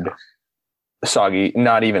cardboard, soggy,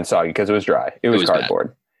 not even soggy because it was dry. It was cardboard.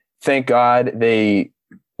 Bad. Thank God they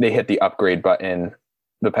hit the upgrade button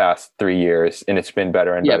the past 3 years, and it's been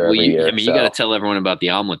better and better every year. I mean, you got to tell everyone about the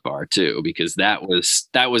omelet bar too, because that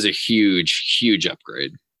was a huge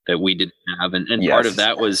upgrade that we didn't have. And part of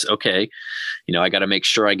that was, okay, I got to make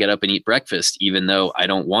sure I get up and eat breakfast, even though I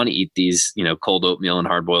don't want to eat these, cold oatmeal and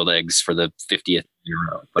hard boiled eggs for the 50th in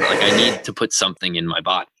a row. But like, I need to put something in my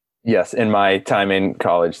body. Yes. In my time in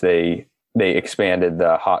college, they expanded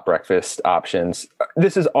the hot breakfast options.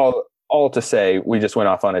 This is all to say, we just went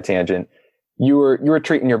off on a tangent. You were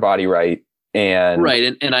treating your body right. And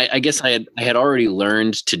I guess I had already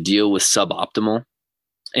learned to deal with suboptimal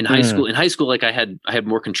in high school. In high school, like I had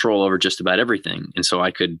more control over just about everything. And so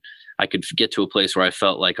I could get to a place where I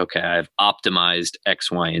felt like, okay, I've optimized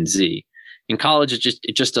X, Y, and Z. In college,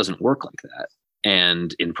 it just doesn't work like that.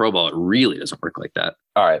 And in pro ball, it really doesn't work like that.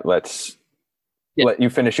 All right, let's let you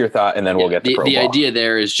finish your thought, and then we'll get to pro ball. The idea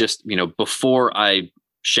there is just, before I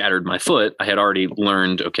shattered my foot, I had already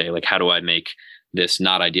learned, okay, like how do I make this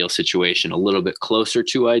not ideal situation a little bit closer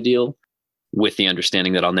to ideal, with the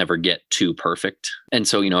understanding that I'll never get too perfect. And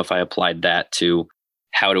so, if I applied that to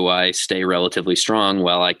how do I stay relatively strong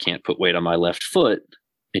while I can't put weight on my left foot,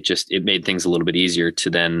 it made things a little bit easier to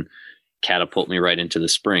then catapult me right into the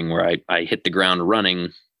spring where I hit the ground running.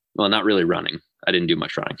 Well, not really running. I didn't do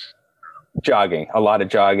much running. Jogging, a lot of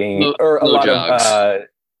jogging, a lot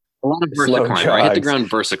of Versa climber. I hit the ground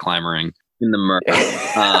Versa climbering in the murk.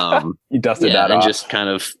 You dusted that off. And just kind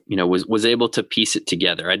of, was able to piece it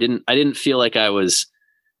together. I didn't feel like I was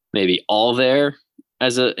maybe all there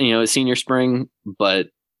as a senior spring, but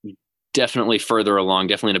definitely further along,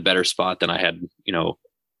 definitely in a better spot than I had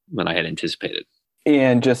anticipated.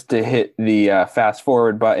 And just to hit the fast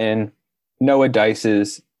forward button, Noah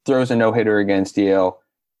Dices throws a no-hitter against Yale,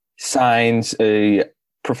 signs a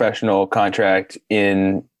professional contract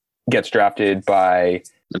gets drafted by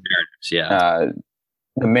the Mariners,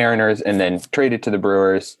 the Mariners, and then traded to the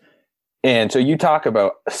Brewers. And so you talk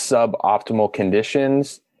about suboptimal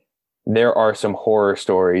conditions. There are some horror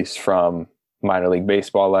stories from minor league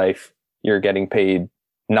baseball life. You're getting paid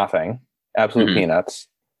nothing, absolute peanuts.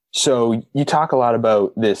 So you talk a lot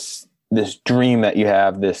about this dream that you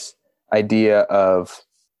have, this idea of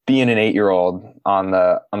being an 8-year-old on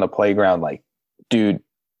the playground. Like, dude,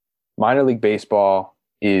 minor league baseball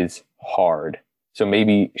is hard. So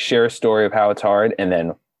maybe share a story of how it's hard, and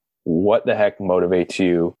then what the heck motivates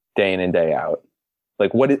you day in and day out?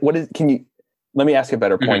 Like, let me ask a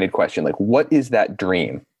better pointed question. Like, what is that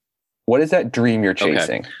dream? What is that dream you're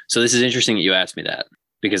chasing? Okay. So this is interesting that you asked me that,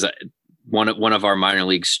 because one of our minor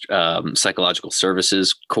league psychological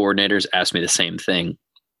services coordinators asked me the same thing.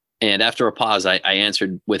 And after a pause, I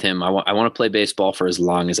answered with him, I want to play baseball for as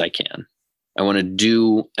long as I can. I want to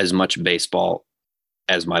do as much baseball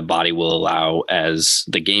as my body will allow, as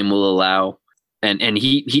the game will allow. And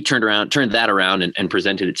he turned that around and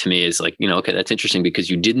presented it to me as like, okay, that's interesting,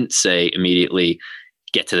 because you didn't say immediately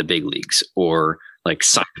get to the big leagues or like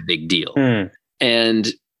sign a big deal.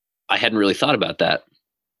 And I hadn't really thought about that.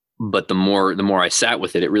 But the more I sat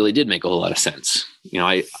with it, it really did make a whole lot of sense.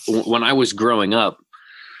 When I was growing up,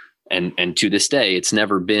 and to this day, it's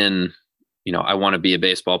never been I want to be a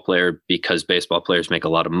baseball player because baseball players make a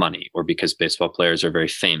lot of money or because baseball players are very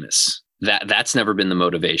famous. That's never been the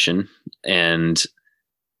motivation. And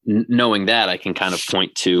knowing that, I can kind of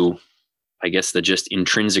point to, I guess, the just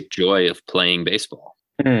intrinsic joy of playing baseball.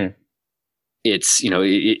 Mm. It's,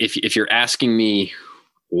 if you're asking me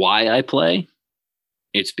why I play,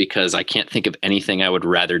 it's because I can't think of anything I would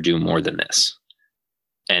rather do more than this.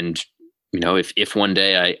 And, if one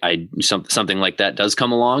day something like that does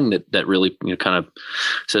come along that really kind of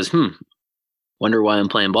says, wonder why I'm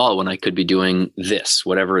playing ball when I could be doing this,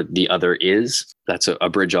 whatever the other is. That's a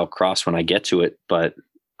bridge I'll cross when I get to it. But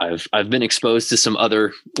I've been exposed to some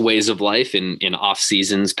other ways of life in off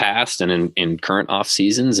seasons past and in current off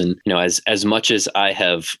seasons. And, as much as I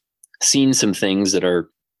have seen some things that are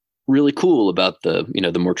really cool about the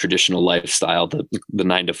more traditional lifestyle, the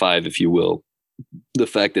 9-to-5, if you will, the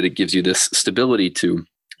fact that it gives you this stability to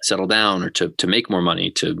settle down or to make more money,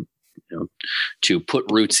 to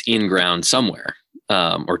put roots in ground somewhere,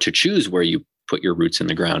 or to choose where you put your roots in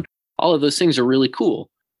the ground. All of those things are really cool,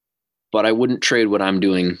 but I wouldn't trade what I'm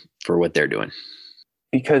doing for what they're doing.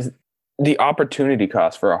 Because the opportunity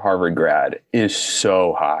cost for a Harvard grad is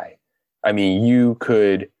so high. I mean, you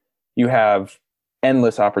have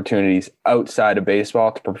endless opportunities outside of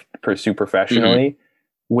baseball to pursue professionally,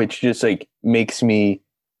 which just like makes me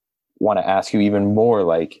want to ask you even more,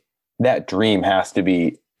 like, that dream has to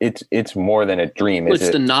be, it's more than a dream. Well,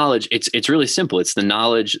 the knowledge. It's really simple. It's the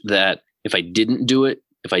knowledge that if I didn't do it,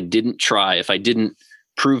 if I didn't try, if I didn't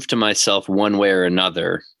prove to myself one way or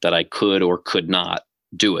another that I could or could not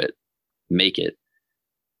do it, make it,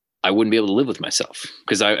 I wouldn't be able to live with myself.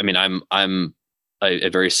 Because I'm a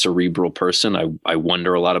very cerebral person. I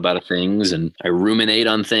wonder a lot about things and I ruminate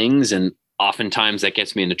on things, and oftentimes that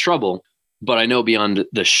gets me into trouble. But I know beyond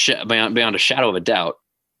a shadow of a doubt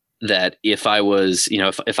that if I was,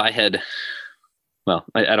 if I had, well,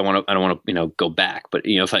 I don't want to, go back, but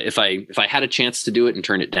if I had a chance to do it and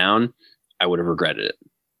turn it down, I would have regretted it.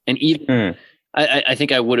 And even I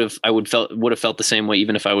think I would have felt the same way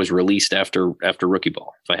even if I was released after rookie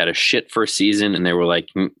ball. If I had a shit first season and they were like,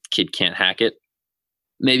 kid can't hack it,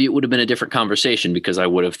 maybe it would have been a different conversation, because I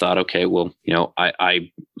would have thought, okay, well,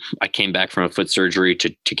 I came back from a foot surgery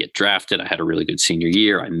to get drafted. I had a really good senior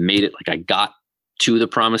year. I made it. Like, I got to the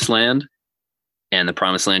promised land, and the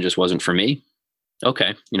promised land just wasn't for me.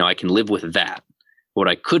 Okay, I can live with that. What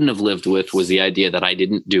I couldn't have lived with was the idea that I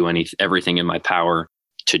didn't do everything in my power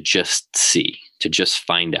to just see, to just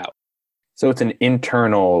find out. So it's an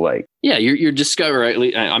internal, like, yeah, you're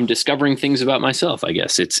discovering. I'm discovering things about myself. I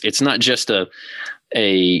guess it's not just a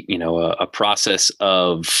process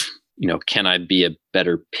of, can I be a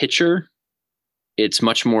better pitcher? It's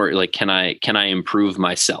much more like, can I improve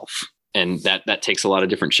myself? And that takes a lot of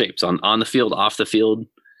different shapes on the field, off the field,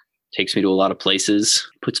 takes me to a lot of places,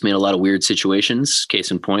 puts me in a lot of weird situations. Case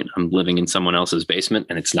in point, I'm living in someone else's basement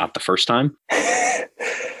and it's not the first time.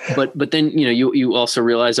 But then, you also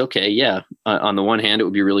realize, okay, yeah, on the one hand, it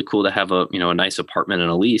would be really cool to have a nice apartment and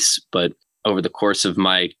a lease. But over the course of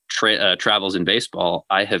my travels in baseball,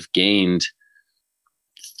 I have gained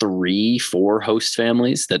 3-4 host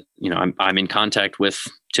families that, I'm in contact with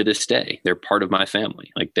to this day. They're part of my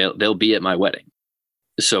family. Like, they'll be at my wedding.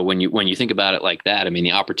 So when you think about it like that, I mean,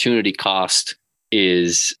 the opportunity cost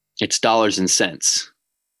it's dollars and cents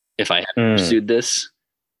if I hadn't pursued this.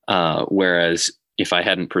 Whereas if I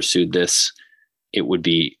hadn't pursued this, it would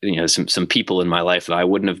be, some people in my life that I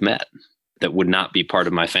wouldn't have met, that would not be part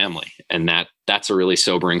of my family. And that's a really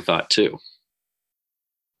sobering thought too.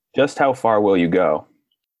 Just how far will you go?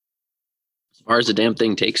 As far as the damn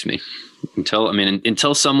thing takes me,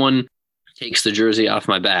 until someone takes the jersey off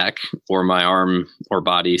my back or my arm or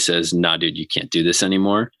body says, nah, dude, you can't do this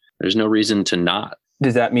anymore. There's no reason to not.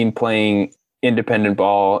 Does that mean playing independent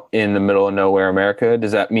ball in the middle of nowhere America?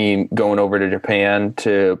 Does that mean going over to Japan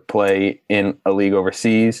to play in a league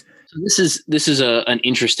overseas? So this is an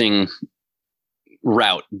interesting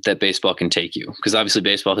route that baseball can take you, because obviously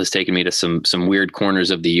baseball has taken me to some weird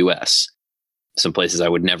corners of the US, some places I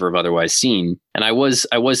would never have otherwise seen. And I was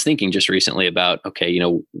thinking just recently about, okay,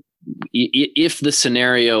 if the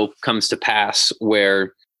scenario comes to pass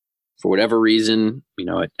where for whatever reason,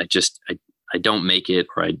 I don't make it,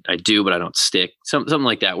 or I do, but I don't stick, something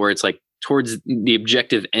like that, where it's like towards the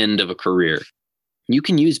objective end of a career, you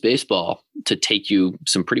can use baseball to take you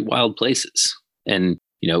some pretty wild places. And,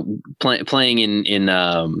 playing in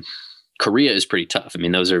Korea is pretty tough. I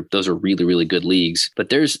mean, those are really, really good leagues, but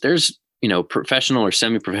there's professional or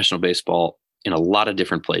semi-professional baseball in a lot of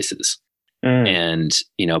different places. And,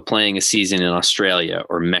 playing a season in Australia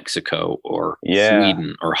or Mexico or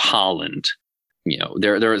Sweden or Holland,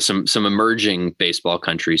 there are some emerging baseball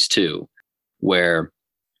countries too, where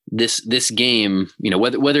this game,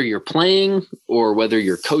 whether you're playing or whether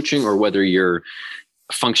you're coaching or whether you're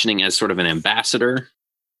functioning as sort of an ambassador,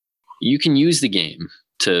 you can use the game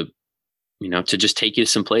to just take you to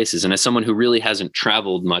some places. And as someone who really hasn't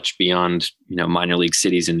traveled much beyond, minor league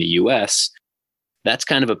cities in the US, that's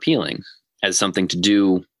kind of appealing as something to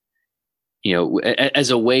do, as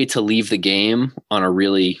a way to leave the game on a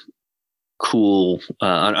really cool,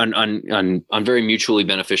 on very mutually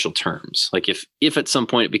beneficial terms. Like if at some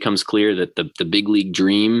point it becomes clear that the big league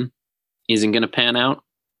dream isn't going to pan out,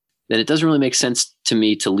 then it doesn't really make sense to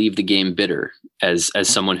me to leave the game bitter as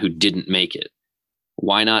someone who didn't make it.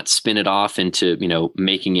 Why not spin it off into,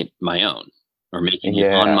 making it my own, or making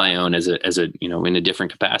it on my own as a, in a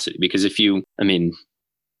different capacity? Because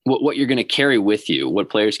what you're going to carry with you, what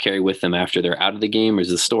players carry with them after they're out of the game, is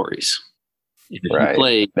the stories.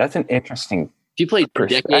 That's an interesting. If you played a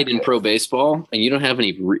decade in pro baseball and you don't have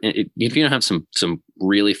any, if you don't have some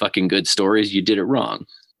really fucking good stories, you did it wrong.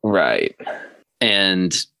 Right.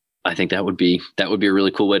 And I think that would be a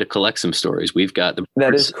really cool way to collect some stories. We've got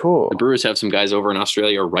that is cool. The Brewers have some guys over in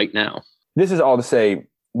Australia right now. This is all to say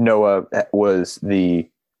Noah was the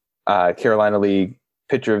Carolina League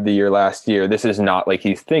Pitcher of the Year last year. This is not like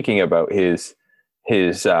he's thinking about his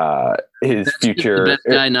future. The best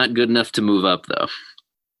guy not good enough to move up, though,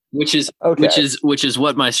 which is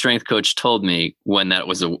what my strength coach told me when that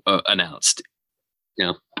was announced.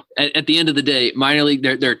 At the end of the day, minor league,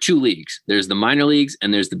 there are two leagues. There's the minor leagues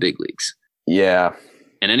and there's the big leagues. Yeah.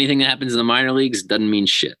 And anything that happens in the minor leagues doesn't mean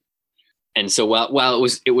shit. And so while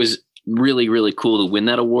it was really, really cool to win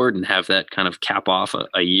that award and have that kind of cap off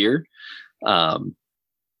a year,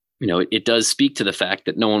 it does speak to the fact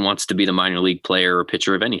that no one wants to be the minor league player or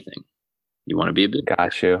pitcher of anything. You want to be a big.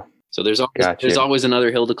 Got you. So there's always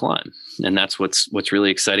another hill to climb, and that's what's really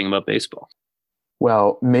exciting about baseball.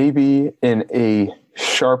 Well, maybe in a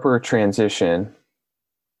sharper transition,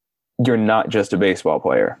 you're not just a baseball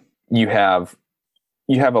player. You have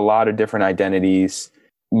a lot of different identities.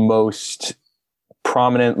 Most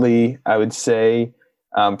prominently, I would say,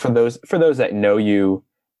 for those that know you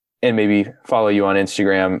and maybe follow you on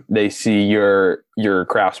Instagram, they see your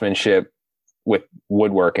craftsmanship with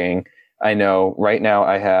woodworking. I know right now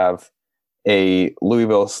I have a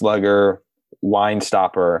Louisville Slugger wine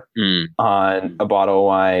stopper on a bottle of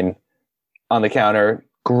wine on the counter.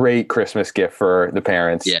 Great Christmas gift for the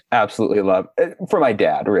parents. Yeah. Absolutely love it. For my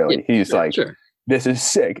dad, really. Yeah, he's this is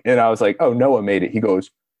sick. And I was like, oh, Noah made it. He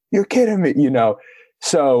goes, you're kidding me,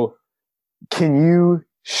 So can you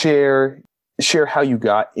share how you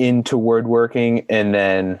got into woodworking, and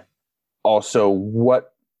then also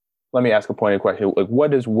let me ask a pointed question. Like,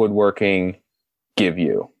 what does woodworking give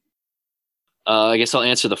you? I guess I'll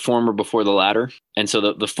answer the former before the latter. And so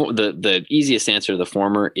the easiest answer to the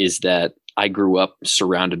former is that I grew up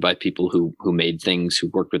surrounded by people who made things, who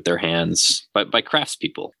worked with their hands, by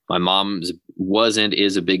craftspeople. My mom was and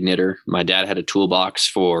is a big knitter. My dad had a toolbox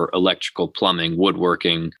for electrical, plumbing,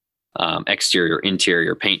 woodworking, exterior,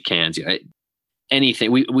 interior, paint cans,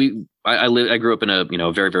 anything. I grew up in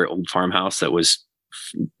a very, very old farmhouse that was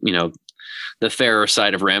the fairer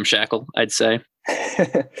side of ramshackle, I'd say.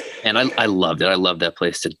 And I loved it. I loved that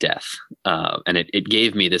place to death. And it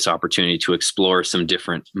gave me this opportunity to explore some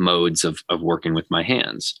different modes of working with my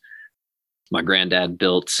hands. My granddad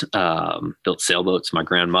built sailboats. My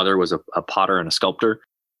grandmother was a potter and a sculptor.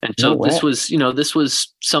 And so this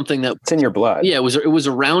was something that it's in your blood. Yeah, it was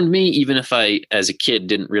around me, even if I, as a kid,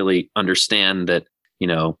 didn't really understand that,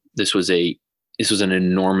 this was an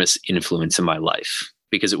enormous influence in my life,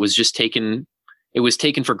 because it was taken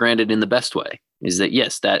for granted in the best way. Is that,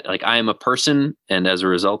 yes, that like I am a person, and as a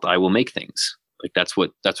result, I will make things. Like that's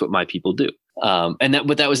what my people do. But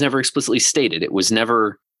that was never explicitly stated. I was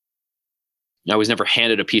never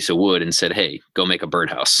handed a piece of wood and said, hey, go make a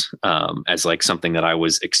birdhouse, as like something that I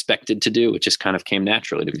was expected to do. It just kind of came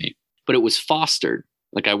naturally to me, but it was fostered.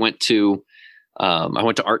 Like I went to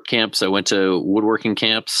art camps. I went to woodworking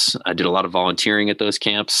camps. I did a lot of volunteering at those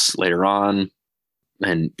camps later on.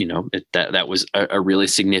 And, that was a really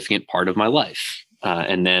significant part of my life.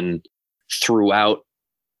 And then throughout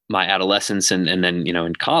my adolescence and then,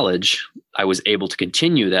 in college, I was able to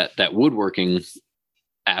continue that woodworking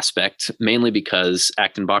aspect, mainly because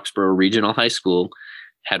Acton-Boxborough Regional High School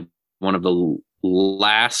had one of the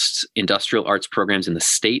last industrial arts programs in the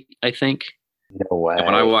state, I think. No way. And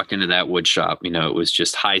when I walked into that wood shop, it was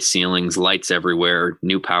just high ceilings, lights everywhere,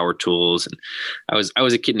 new power tools, and I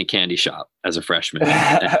was a kid in a candy shop as a freshman.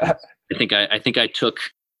 I think I took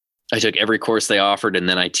every course they offered, and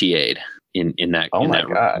then I TA'd in that. Oh my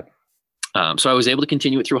God! So I was able to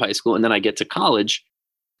continue it through high school, and then I get to college,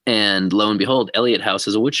 and lo and behold, Elliott House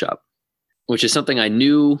is a wood shop, which is something I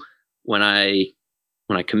knew when I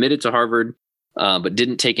committed to Harvard, but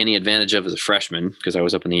didn't take any advantage of as a freshman because I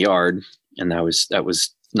was up in the yard, and that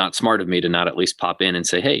was not smart of me to not at least pop in and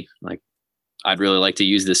say, hey, like, I'd really like to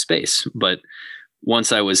use this space. But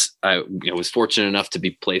once I was fortunate enough to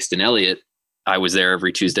be placed in Elliott, I was there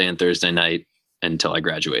every Tuesday and Thursday night until I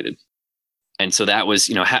graduated. And so that was,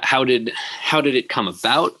 how did it come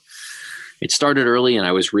about? It started early, and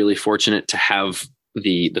I was really fortunate to have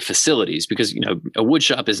the facilities, because, a wood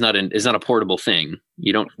shop is not a portable thing.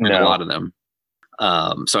 You don't find a lot of them.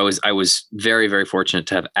 So I was very, very fortunate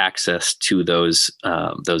to have access to those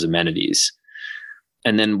amenities.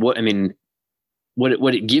 And then what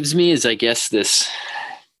it gives me is, I guess, this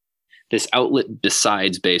outlet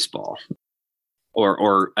besides baseball,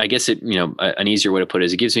 or I guess an easier way to put it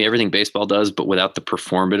is it gives me everything baseball does, but without the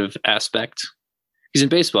performative aspect. Because in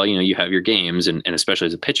baseball, you have your games, and especially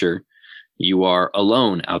as a pitcher, you are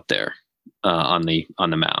alone out there on the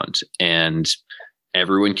mound, and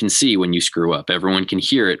everyone can see when you screw up. Everyone can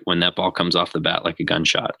hear it when that ball comes off the bat like a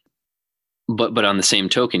gunshot. But on the same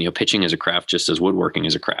token, pitching is a craft just as woodworking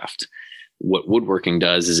is a craft. What woodworking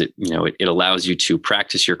does is it allows you to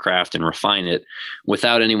practice your craft and refine it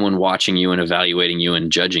without anyone watching you and evaluating you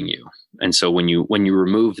and judging you. And so when you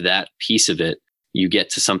remove that piece of it, you get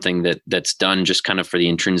to something that's done just kind of for the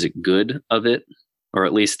intrinsic good of it. Or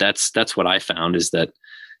at least that's what I found, is that,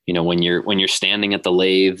 when you're standing at the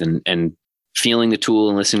lathe and feeling the tool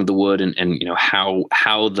and listening to the wood, and how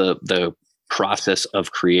the process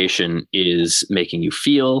of creation is making you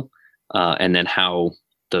feel, and then how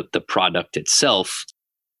the product itself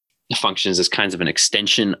functions as kinds of an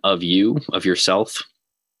extension of yourself,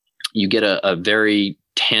 you get a very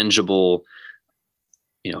tangible,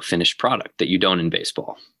 finished product that you don't in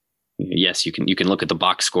baseball. Yes, you can look at the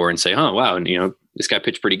box score and say, oh, wow, and this guy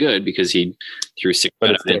pitched pretty good because he threw 6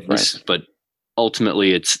 innings. But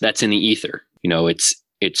ultimately that's in the ether.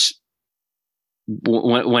 It's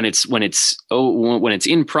when it's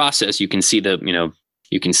in process, you can see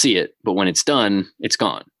you can see it, but when it's done, it's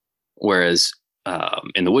gone. Whereas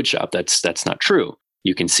in the wood shop, that's not true.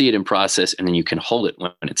 You can see it in process, and then you can hold it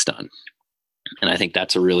when it's done. And I think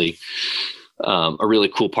that's a really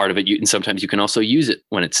cool part of it. And sometimes you can also use it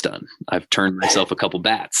when it's done. I've turned myself a couple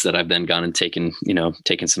bats that I've then gone and taken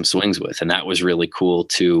some swings with. And that was really cool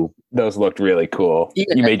too. Those looked really cool. Yeah.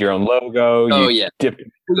 You made your own logo. Oh, you dipped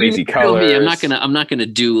crazy colors. I'm not going to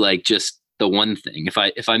do like just the one thing. If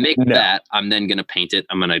I make that, I'm then going to paint it.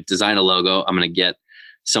 I'm going to design a logo. I'm going to get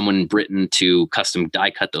someone in Britain to custom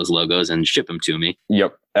die cut those logos and ship them to me.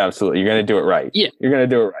 Yep. Absolutely. You're going to do it right. Yeah. You're going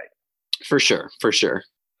to do it right. For sure.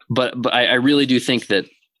 But I really do think that,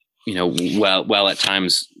 while at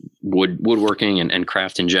times woodworking and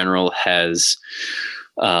craft in general has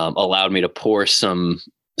allowed me to pour some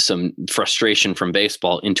frustration from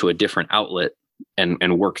baseball into a different outlet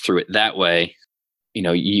and work through it that way,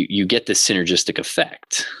 you get this synergistic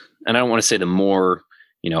effect. And I don't want to say the more,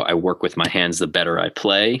 I work with my hands, the better I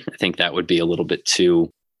play. I think that would be a little bit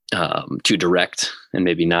too direct, and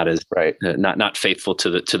maybe not as not faithful to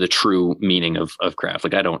the true meaning of craft.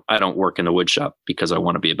 Like I don't work in the wood shop because I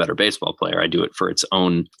want to be a better baseball player. I do it for its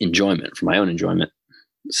own enjoyment, for my own enjoyment.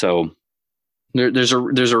 So there's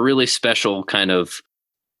a really special kind of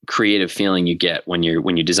creative feeling you get when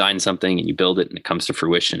you design something and you build it and it comes to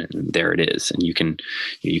fruition, and there it is. And you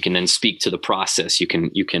can then speak to the process. You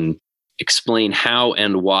can explain how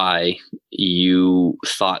and why you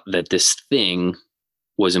thought that this thing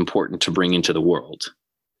was important to bring into the world.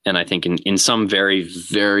 And I think in some very,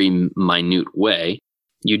 very minute way,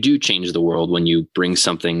 you do change the world when you bring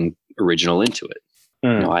something original into it.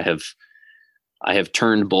 I have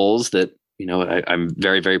turned bowls that, I'm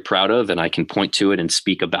very, very proud of, and I can point to it and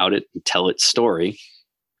speak about it and tell its story.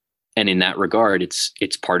 And in that regard,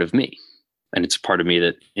 it's part of me. And it's part of me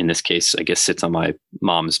that, in this case, I guess sits on my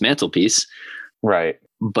mom's mantelpiece. Right.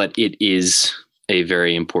 But it is a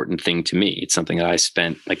very important thing to me. It's something that I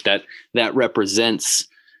spent like that represents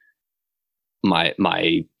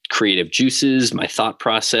my creative juices, my thought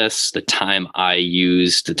process, the time I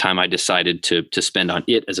used, the time I decided to spend on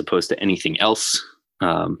it as opposed to anything else.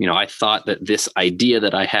 I thought that this idea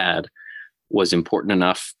that I had was important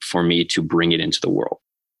enough for me to bring it into the world.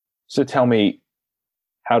 So tell me,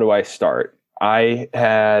 how do I start? You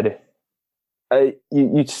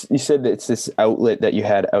said that it's this outlet that you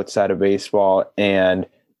had outside of baseball, and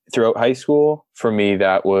throughout high school, for me,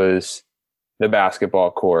 that was the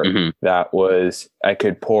basketball court. Mm-hmm. That was, I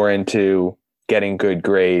could pour into getting good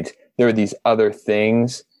grades. There were these other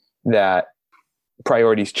things that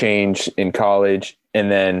priorities change in college,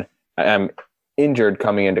 and then I'm injured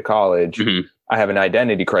coming into college. Mhm. I have an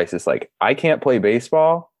identity crisis. Like, I can't play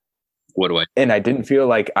baseball. What do I? And I didn't feel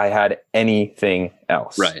like I had anything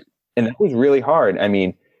else. Right. And that was really hard. I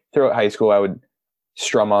mean, throughout high school, I would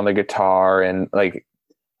strum on the guitar, and like,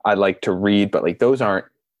 I like to read, but like, those aren't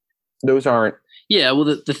Yeah. Well,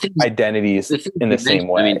 the thing identities in the same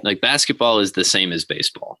way. I mean, like basketball is the same as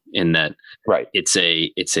baseball in that right. it's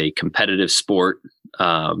a competitive sport.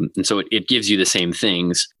 And so it gives you the same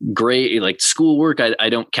things. Great. Like schoolwork, I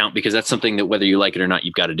don't count because that's something that whether you like it or not,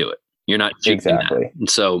 you've got to do it. You're not choosing Exactly. that. And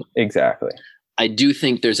so Exactly. I do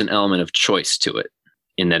think there's an element of choice to it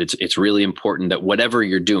in that it's really important that whatever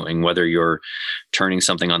you're doing, whether you're turning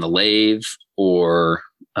something on the lathe or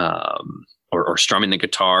strumming the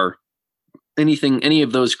guitar, any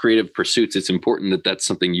of those creative pursuits, it's important that that's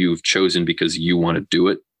something you've chosen because you want to do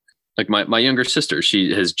it. Like my younger sister,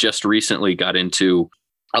 she has just recently got into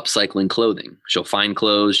upcycling clothing. She'll find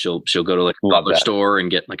clothes. She'll go to like a dollar store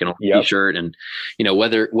and get like an old t-shirt. And,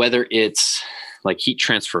 whether it's like heat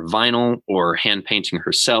transfer vinyl or hand painting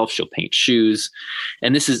herself, she'll paint shoes.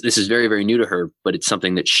 And this is very, very new to her, but it's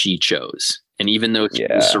something that she chose. And even though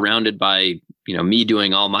she's surrounded by, me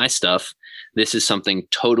doing all my stuff, this is something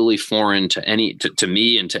totally foreign to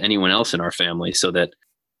me and to anyone else in our family. So that,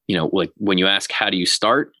 like when you ask, how do you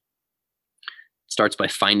start? It starts by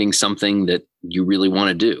finding something that you really want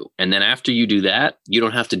to do. And then after you do that, you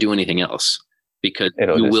don't have to do anything else because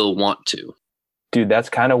you will want to. Dude, that's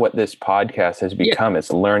kind of what this podcast has become. Yeah.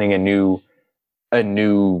 It's learning a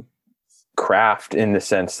new craft in the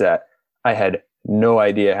sense that I had no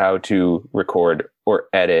idea how to record or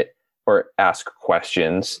edit or ask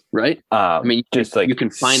questions. Right. I mean, just like you can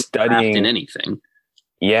find studying in anything.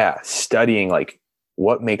 Yeah. Studying like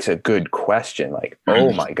what makes a good question. Like,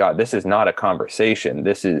 oh my God, this is not a conversation.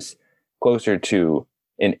 This is closer to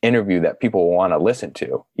an interview that people want to listen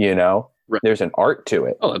to, Right. There's an art to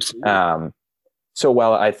it. Oh, absolutely. So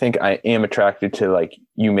while I think I am attracted to like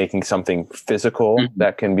you making something physical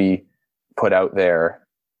that can be put out there,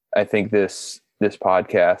 I think this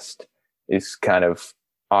podcast is kind of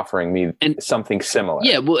offering me something similar.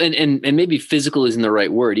 Yeah, well, and maybe physical isn't the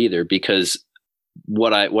right word either, because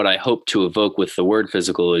what I hope to evoke with the word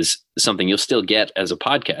physical is something you'll still get as a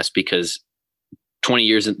podcast, because 20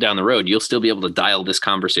 years down the road, you'll still be able to dial this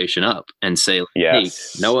conversation up and say, hey,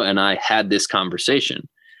 Noah and I had this conversation.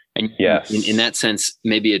 And in that sense,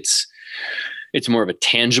 maybe it's more of a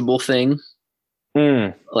tangible thing.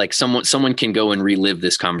 Like someone can go and relive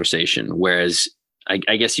this conversation, whereas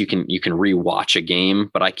I guess you can rewatch a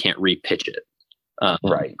game, but I can't repitch it.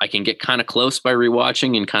 Right. I can get kind of close by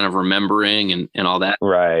rewatching and kind of remembering and all that.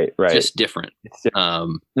 Right. Just different.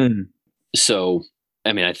 So,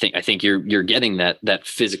 I mean, I think you're getting that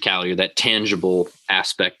physicality or that tangible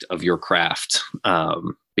aspect of your craft.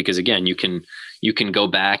 Because again, you can go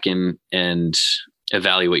back and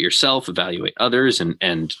evaluate yourself, evaluate others,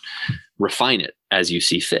 and refine it as you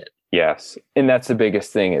see fit. Yes. And that's the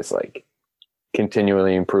biggest thing, is like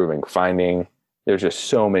continually improving, finding there's just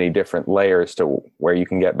so many different layers to where you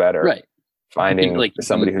can get better. Right. Finding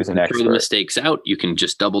somebody who's an expert. Throw the mistakes out. You can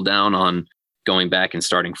just double down on going back and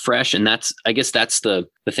starting fresh. And I guess that's the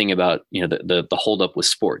thing about, the hold up with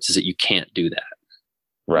sports, is that you can't do that.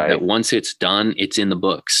 Right. That once it's done, it's in the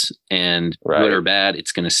books, and good or bad,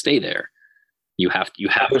 it's going to stay there. You have to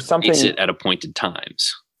face it at appointed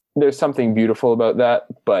times. There's something beautiful about that,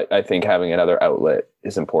 but I think having another outlet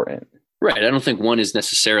is important. Right. I don't think one is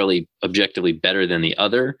necessarily objectively better than the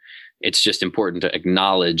other. It's just important to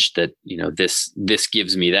acknowledge that, this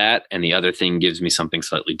gives me that, and the other thing gives me something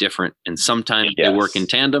slightly different. And sometimes they work in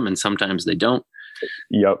tandem, and sometimes they don't.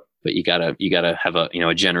 Yep. But you gotta have a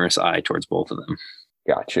generous eye towards both of them.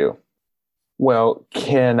 Got you. Well,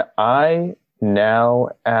 can I now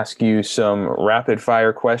ask you some rapid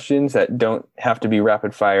fire questions that don't have to be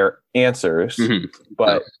rapid fire answers,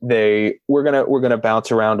 but we're gonna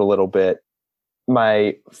bounce around a little bit.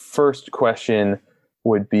 My first question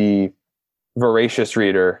would be, voracious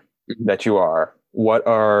reader that you are, what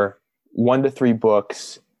are 1 to 3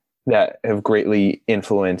 books that have greatly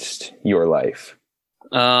influenced your life?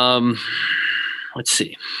 Let's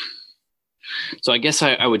see. So I guess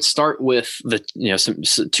I would start with some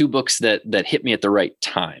 2 books that hit me at the right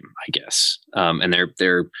time, I guess. And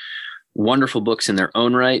they're wonderful books in their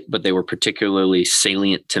own right, but they were particularly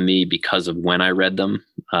salient to me because of when I read them.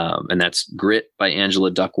 And that's Grit by Angela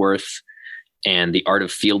Duckworth and The Art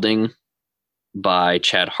of Fielding by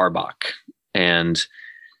Chad Harbach. And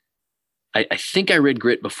I think I read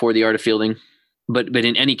Grit before The Art of Fielding, but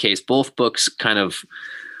in any case, both books kind of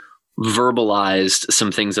verbalized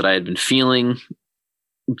some things that I had been feeling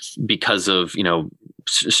because of,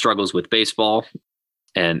 struggles with baseball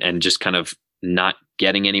and just kind of not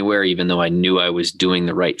getting anywhere, even though I knew I was doing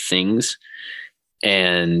the right things.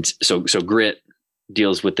 And so grit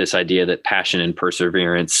deals with this idea that passion and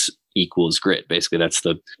perseverance equals grit. Basically, that's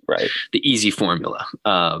the easy formula.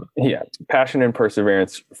 Passion and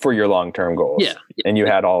perseverance for your long-term goals. Yeah, and you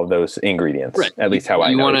had all of those ingredients. Right. At least how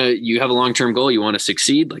I know. You have a long-term goal. You want to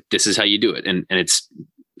succeed. Like, this is how you do it. And it's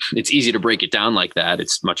easy to break it down like that.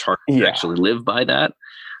 It's much harder to actually live by that.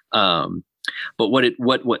 But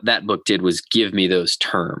what that book did was give me those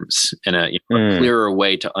terms and a clearer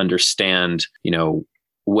way to understand,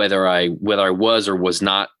 whether I was or was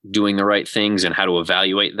not doing the right things and how to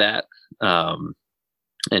evaluate that. And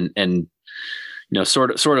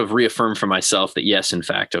sort of reaffirm for myself that, yes, in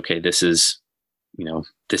fact, okay, it's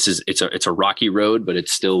a rocky road, but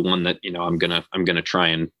it's still one that, I'm going to try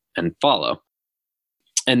and follow.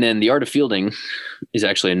 And then The Art of Fielding is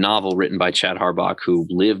actually a novel written by Chad Harbach, who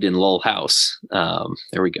lived in Lowell House.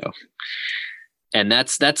 There we go. And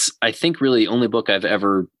that's, I think, really the only book I've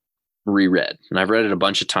ever reread. And I've read it a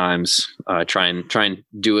bunch of times. Try and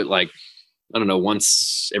do it like, I don't know,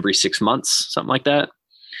 once every 6 months, something like that.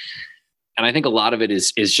 And I think a lot of it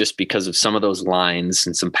is just because of some of those lines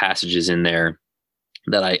and some passages in there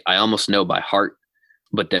that I almost know by heart,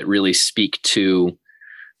 but that really speak to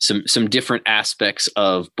some different aspects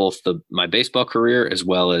of both my baseball career as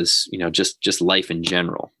well as, just life in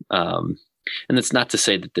general. And that's not to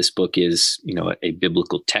say that this book is, a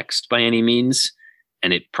biblical text by any means.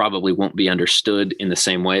 And it probably won't be understood in the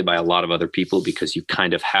same way by a lot of other people, because you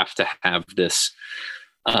kind of have to have this,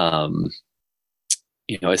 a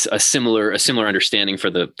similar understanding for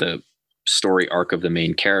the story arc of the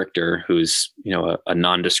main character, who's, a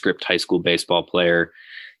nondescript high school baseball player,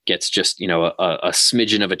 gets just, a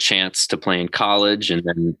smidgen of a chance to play in college, and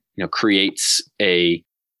then, creates a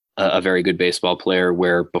very good baseball player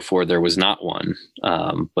where before there was not one.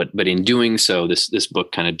 But in doing so, this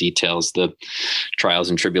book kind of details the trials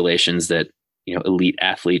and tribulations that, elite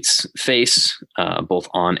athletes face, both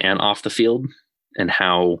on and off the field, and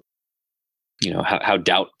how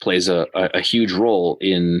doubt plays a huge role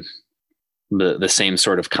in the same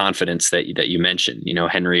sort of confidence that you mentioned.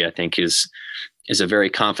 Henry, I think, is a very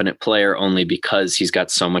confident player only because he's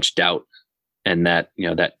got so much doubt, and that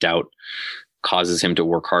doubt causes him to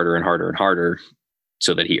work harder and harder and harder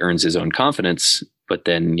so that he earns his own confidence. But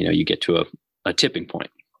then, you get to a tipping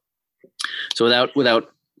point. So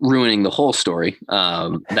without ruining the whole story,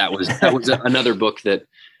 that was another book that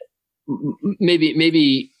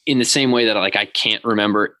maybe in the same way that I can't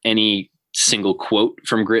remember any single quote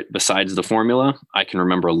from Grit besides the formula, I can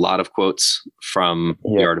remember a lot of quotes from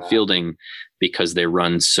The Art of Fielding, because they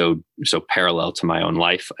run so parallel to my own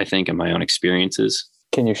life, I think, and my own experiences.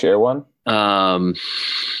 Can you share one?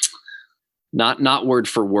 Not word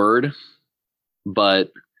for word,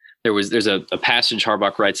 but there's a passage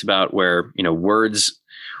Harbach writes about where, words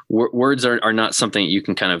are not something that you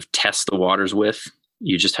can kind of test the waters with.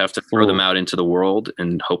 You just have to throw them out into the world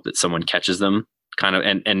and hope that someone catches them. Kind of,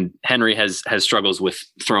 and Henry has struggles with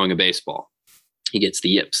throwing a baseball. He gets the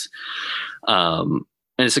yips. And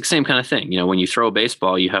it's the same kind of thing. When you throw a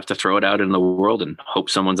baseball, you have to throw it out in the world and hope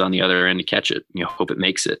someone's on the other end to catch it. Hope it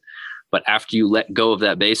makes it. But after you let go of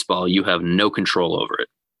that baseball, you have no control over it.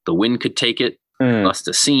 The wind could take it, bust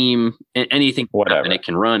a seam, anything. Whatever. And it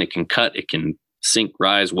can run, it can cut, it can sink,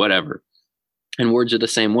 rise, whatever. And words are the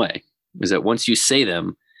same way. Is that once you say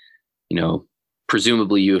them,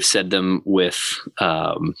 presumably you have said them with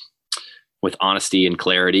honesty and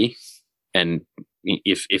clarity. And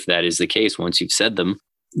if that is the case, once you've said them,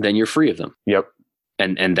 then you're free of them. Yep.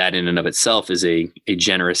 And that in and of itself is a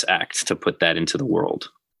generous act to put that into the world.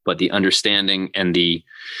 But the understanding and the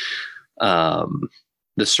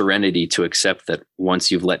serenity to accept that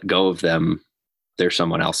once you've let go of them, they're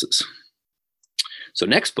someone else's. So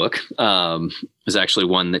next book is actually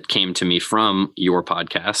one that came to me from your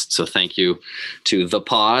podcast. So thank you to the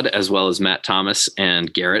pod, as well as Matt Thomas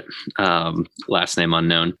and Garrett, last name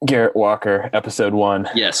unknown. Garrett Walker, episode 1.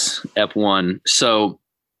 Yes, Ep 1. So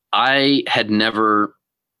I had never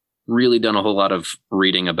really done a whole lot of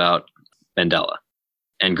reading about Mandela.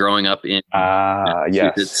 And growing up in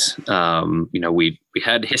Massachusetts, we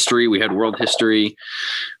had history, we had world history,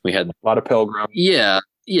 we had a lot of pilgrims.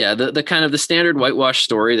 Yeah, the kind of the standard whitewash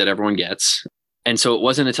story that everyone gets. And so it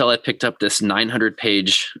wasn't until I picked up this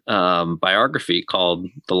 900-page biography called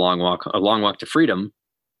A Long Walk to Freedom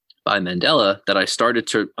by Mandela that I started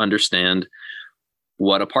to understand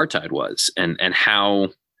what apartheid was and how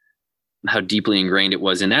deeply ingrained it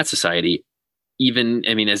was in that society, even,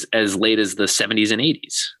 I mean, as late as the 70s and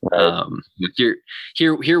 80s. Right.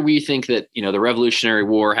 Here we think that, the Revolutionary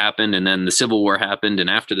War happened and then the Civil War happened. And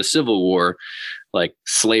after the Civil War, like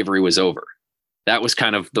slavery was over. That was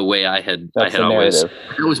kind of the way I had always,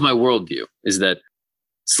 that was my worldview, is that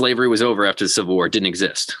slavery was over after the Civil War. It didn't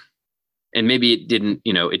exist. And maybe it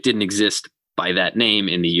didn't exist by that name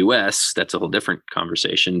in the US. That's a whole different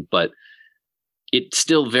conversation, but it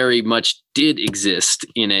still very much did exist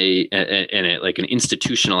in a like an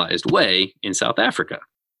institutionalized way in South Africa.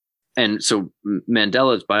 And so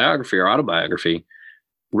Mandela's biography or autobiography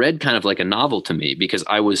read kind of like a novel to me, because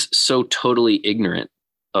I was so totally ignorant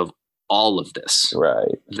of all of this.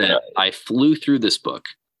 Right. That I flew through this book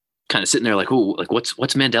kind of sitting there like, oh, like what's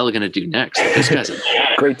Mandela going to do next? Like, this guy's a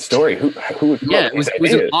great story. Who would it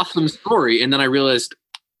was an awesome story. And then I realized,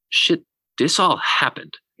 shit, this all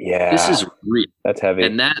happened. Yeah. This is real. That's heavy.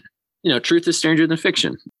 And that, truth is stranger than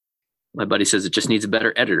fiction. My buddy says it just needs a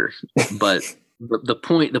better editor. But the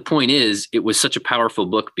point is, it was such a powerful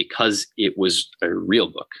book because it was a real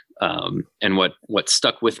book. And what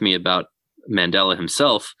stuck with me about Mandela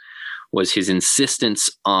himself was his insistence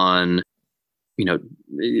on,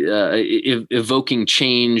 evoking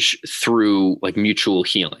change through like mutual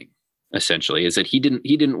healing. Essentially, is that he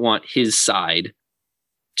didn't want his side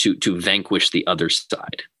to vanquish the other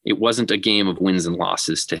side. It wasn't a game of wins and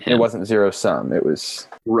losses to him. It wasn't zero sum. It was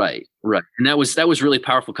right. And that was really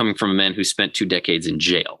powerful coming from a man who spent 2 decades in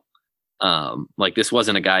jail. Like, this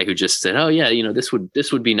wasn't a guy who just said, oh yeah, this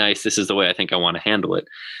would be nice. This is the way I think I want to handle it.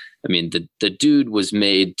 I mean, the dude was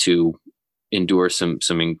made to endure some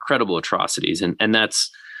incredible atrocities. And that's,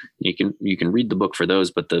 you can read the book for those,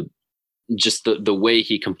 but the way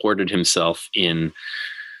he comported himself in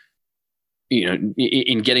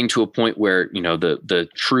getting to a point where, the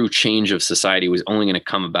true change of society was only going to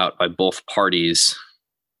come about by both parties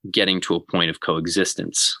getting to a point of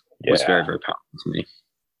coexistence was very, very powerful to me.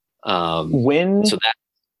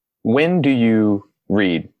 When do you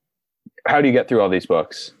read? How do you get through all these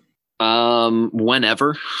books?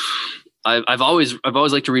 Whenever. I've always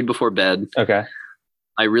liked to read before bed. Okay.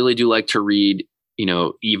 I really do like to read,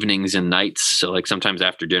 evenings and nights. So like sometimes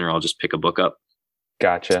after dinner, I'll just pick a book up.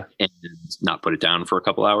 Gotcha. And not put it down for a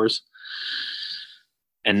couple hours.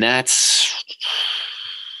 And I'm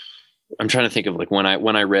trying to think of like when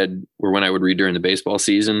I read, or when I would read during the baseball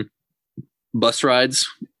season. Bus rides,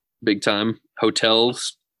 big time.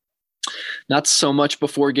 Hotels, not so much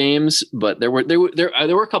before games, but there were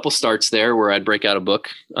a couple starts there where I'd break out a book.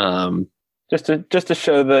 Just to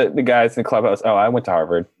show the guys in the clubhouse, oh, I went to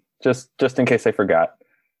Harvard. Just in case they forgot.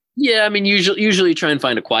 Yeah, I mean, usually try and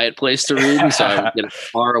find a quiet place to read, so I would get as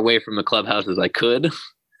far away from the clubhouse as I could.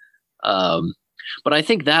 But I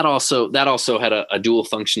think that also had a dual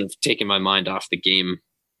function of taking my mind off the game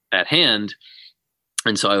at hand,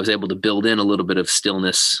 and so I was able to build in a little bit of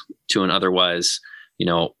stillness to an otherwise,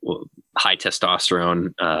 high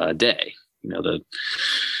testosterone day. The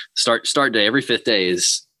start day every 5th day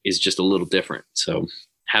is just a little different. So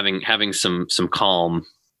having some calm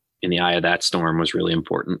in the eye of that storm was really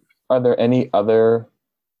important. Are there any other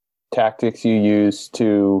tactics you use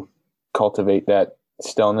to cultivate that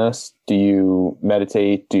stillness? Do you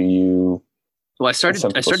meditate? Well, I started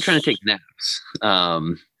trying to take naps.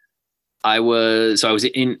 I was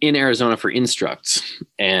in Arizona for Instructs,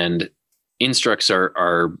 and Instructs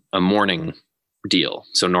are a morning deal.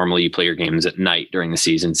 So normally you play your games at night during the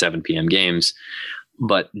season, 7 p.m. games.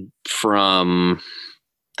 But from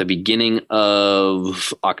the beginning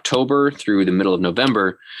of October through the middle of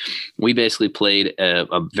November, we basically played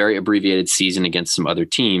a very abbreviated season against some other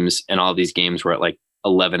teams. And all these games were at like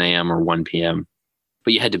 11 a.m. or 1 p.m.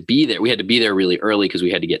 But you had to be there. We had to be there really early because we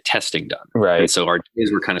had to get testing done. Right. And so our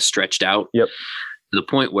days were kind of stretched out. Yep. To the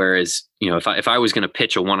point where, if I was going to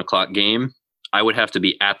pitch a 1 o'clock game, I would have to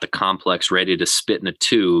be at the complex ready to spit in a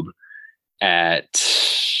tube at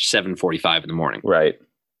 7:45 in the morning. Right.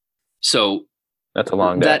 So that's a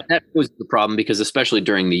long day. That was the problem, because especially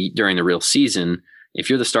during the real season, if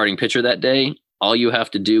you're the starting pitcher that day, all you have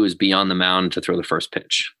to do is be on the mound to throw the first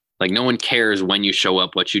pitch. Like, no one cares when you show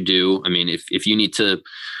up, what you do. I mean, if you need to,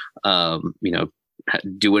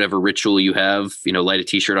 do whatever ritual you have, light a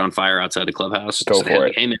t-shirt on fire outside the clubhouse. Go for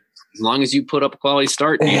it. Hey, man, as long as you put up a quality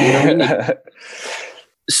start, you do what you need.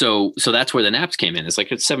 So that's where the naps came in. It's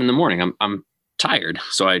like it's 7 a.m. I'm tired.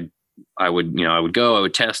 So I would go, I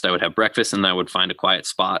would test, I would have breakfast, and then I would find a quiet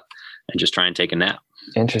spot and just try and take a nap.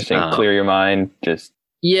 Interesting. Clear your mind. That's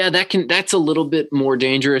a little bit more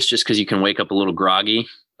dangerous just because you can wake up a little groggy.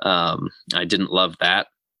 I didn't love that,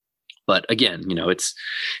 But again,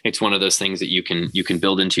 it's one of those things that you can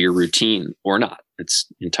build into your routine or not. It's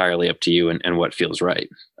entirely up to you and what feels right.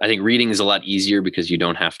 I think reading is a lot easier because you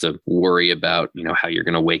don't have to worry about, how you're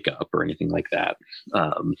going to wake up or anything like that.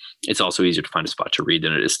 It's also easier to find a spot to read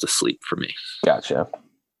than it is to sleep for me. Gotcha.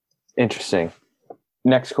 Interesting.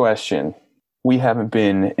 Next question. We haven't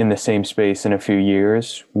been in the same space in a few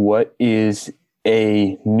years. What is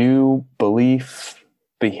a new belief,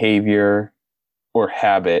 behavior, or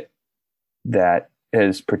habit that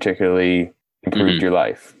has particularly improved your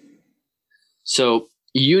life? So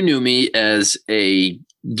you knew me as a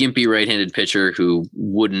gimpy right-handed pitcher who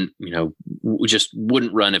wouldn't, just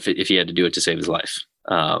wouldn't run if he had to do it to save his life.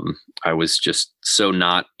 I was just so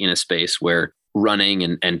not in a space where running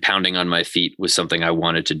and pounding on my feet was something I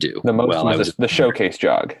wanted to do. The most was the showcase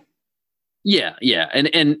jog. Yeah. And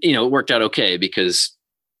it worked out okay because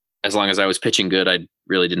as long as I was pitching good, I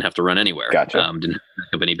really didn't have to run anywhere. Gotcha. Didn't have to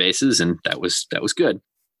pick up any bases, and that was good.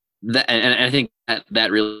 And I think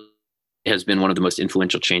that really has been one of the most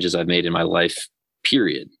influential changes I've made in my life,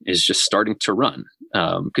 period, is just starting to run.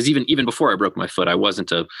 Because even before I broke my foot, I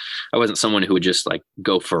wasn't someone who would just like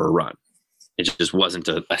go for a run. It just wasn't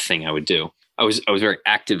a thing I would do. I was a very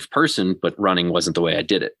active person, but running wasn't the way I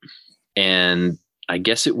did it. And I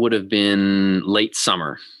guess it would have been late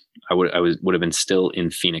summer. I would have been still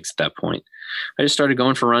in Phoenix at that point. I just started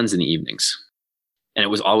going for runs in the evenings, and it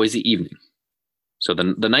was always the evening. So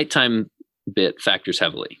the nighttime bit factors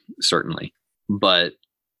heavily, certainly, but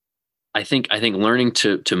I think learning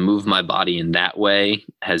to move my body in that way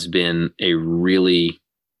has been a really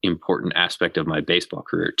important aspect of my baseball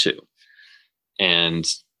career too. And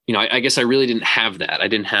I guess I really didn't have that. I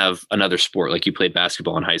didn't have another sport. Like, you played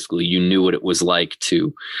basketball in high school. You knew what it was like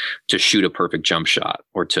to shoot a perfect jump shot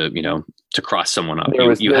or to cross someone up. There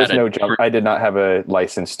was no jump. I did not have a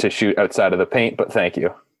license to shoot outside of the paint, but thank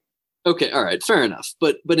you. Okay. All right. Fair enough.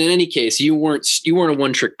 But in any case, you weren't a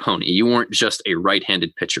one trick pony. You weren't just a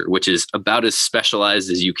right-handed pitcher, which is about as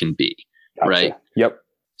specialized as you can be. Gotcha. Right. Yep.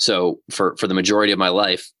 So for the majority of my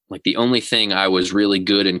life, like, the only thing I was really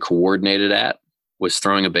good and coordinated at was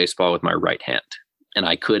throwing a baseball with my right hand. And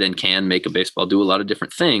I could and can make a baseball do a lot of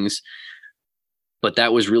different things, but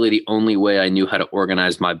that was really the only way I knew how to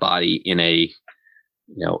organize my body in a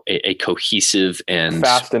cohesive and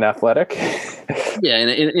fast and athletic. Yeah.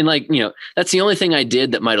 And like, that's the only thing I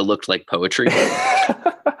did that might've looked like poetry.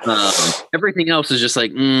 Everything else is just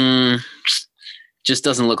like, just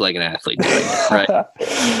doesn't look like an athlete doing it,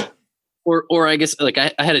 right? Or I guess, like,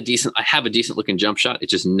 I have a decent looking jump shot. It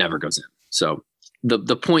just never goes in. So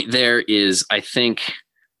the point there is, I think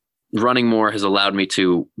running more has allowed me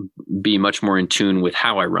to be much more in tune with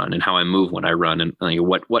how I run and how I move when I run, and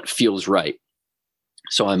what feels right.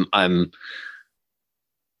 So I'm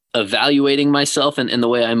evaluating myself and the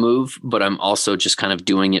way I move, but I'm also just kind of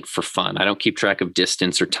doing it for fun. I don't keep track of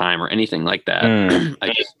distance or time or anything like that.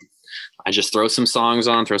 I just throw some songs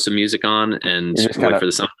on, throw some music on, and wait for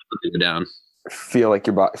the sun to go down.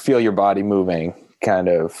 Feel your body moving, kind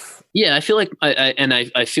of. Yeah, I feel like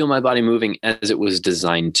I feel my body moving as it was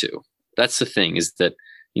designed to. That's the thing, is that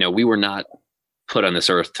we were not put on this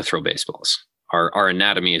earth to throw baseballs. Our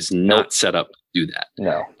anatomy is not set up to do that.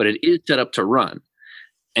 No, but it is set up to run.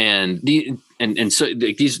 And so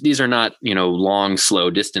these are not long, slow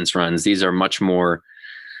distance runs. These are much more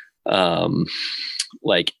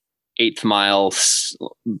like eighth mile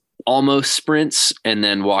almost sprints, and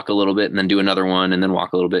then walk a little bit, and then do another one, and then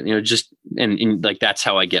walk a little bit. And like, that's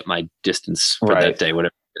how I get my distance for that day,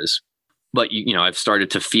 whatever it is. But I've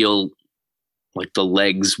started to feel like the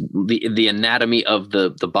legs, the anatomy of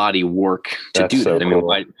the body work to do that. Cool. I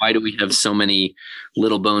mean, why do we have so many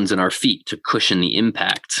little bones in our feet? To cushion the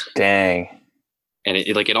impact. Dang. And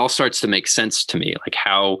it all starts to make sense to me, like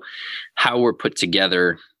how we're put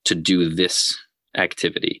together to do this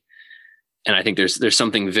activity. And I think there's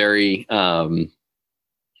something very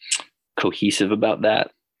cohesive about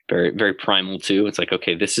that. Very, very primal too. It's like,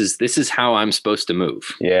 okay, this is how I'm supposed to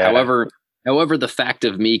move. Yeah. However, the fact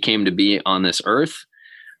of me came to be on this earth,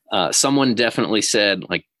 someone definitely said,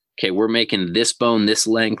 like, okay, we're making this bone this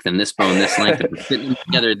length and this bone this length, and we're fitting them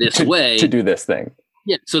together this way to do this thing.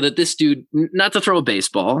 Yeah, so that this dude, not to throw a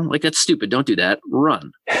baseball, like, that's stupid. Don't do that.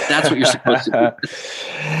 Run. That's what you're supposed to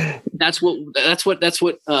do. That's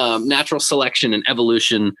what natural selection and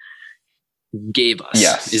evolution gave us.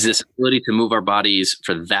 Yes. Is this ability to move our bodies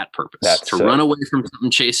for that purpose, to run away from something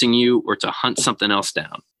chasing you, or to hunt something else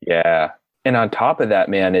down. Yeah. And on top of that,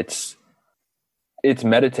 man, it's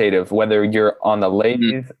meditative, whether you're on the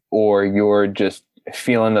lathe or you're just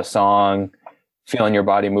feeling the song, feeling your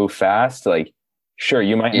body move fast. Like, sure,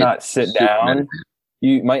 you might not sit down.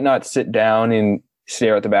 You might not sit down and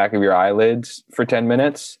stare at the back of your eyelids for 10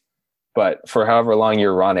 minutes, but for however long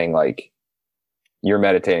you're running, like you're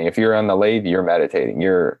meditating. If you're on the lathe, you're meditating.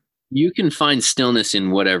 You can find stillness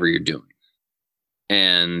in whatever you're doing.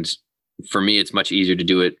 And for me, it's much easier to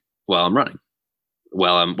do it while I'm running,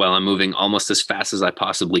 while I'm moving almost as fast as I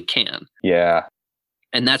possibly can. Yeah.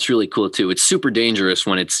 And that's really cool too. It's super dangerous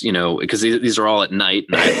when it's, because these are all at night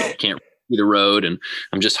and I can't see the road and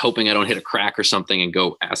I'm just hoping I don't hit a crack or something and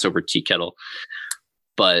go ass over tea kettle.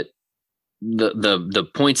 But the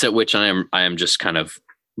points at which I am just kind of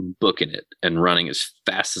booking it and running as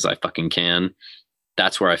fast as I fucking can,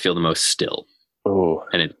 that's where I feel the most still. Oh.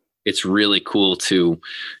 And it's really cool to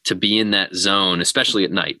be in that zone, especially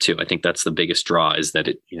at night too. I think that's the biggest draw, is that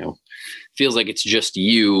it, feels like it's just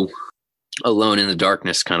you alone in the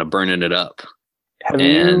darkness, kind of burning it up. Have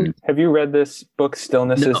you read this book,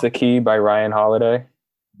 Stillness is the Key by Ryan Holiday?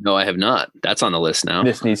 No, I have not. That's on the list now.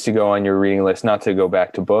 This needs to go on your reading list, not to go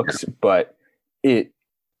back to books, but it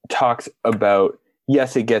talks about,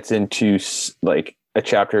 yes, it gets into like a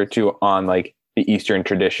chapter or two on like the Eastern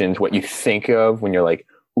traditions, what you think of when you're like,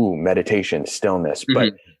 ooh, meditation, stillness. Mm-hmm.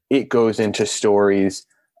 But it goes into stories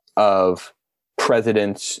of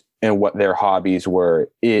presidents and what their hobbies were.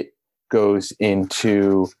 It goes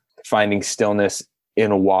into finding stillness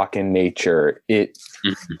in a walk in nature.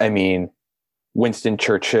 I mean, Winston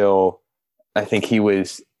Churchill, I think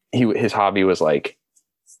his hobby was like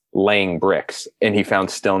laying bricks, and he found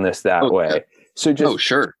stillness that way. So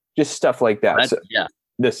just stuff like that. So yeah.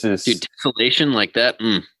 This is tessellation like that.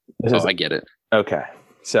 I get it. Okay.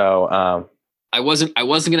 So, I wasn't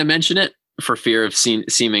going to mention it for fear of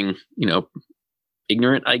seeming,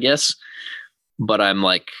 ignorant, I guess, but I'm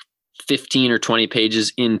like 15 or 20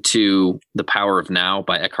 pages into The Power of Now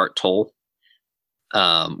by Eckhart Tolle,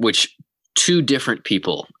 which two different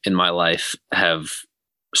people in my life have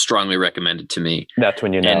strongly recommended to me. That's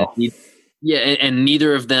when you know. And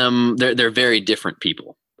neither of them, they're very different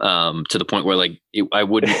people, to the point where like I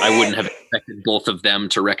wouldn't have expected both of them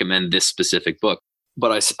to recommend this specific book.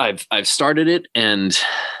 But I've started it, and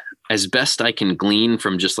as best I can glean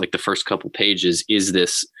from just like the first couple pages is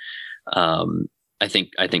this. I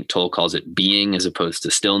think Tolle calls it being as opposed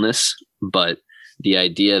to stillness, but the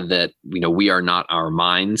idea that, we are not our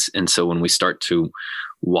minds. And so when we start to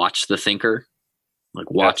watch the thinker, like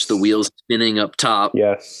watch the wheels spinning up top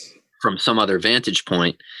from some other vantage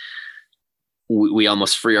point, we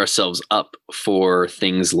almost free ourselves up for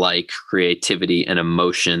things like creativity and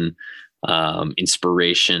emotion,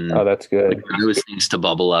 inspiration. Oh, that's good. Like those things to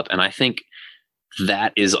bubble up. And I think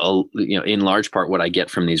that is, in large part what I get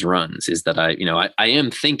from these runs is that I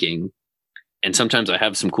am thinking, and sometimes I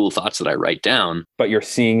have some cool thoughts that I write down. But you're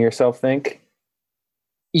seeing yourself think?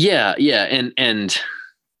 Yeah. And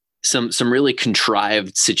some really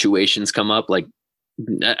contrived situations come up. Like,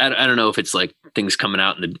 I don't know if it's like things coming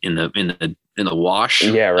out in the wash.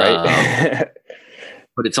 Yeah. Right.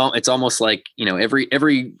 But it's almost like,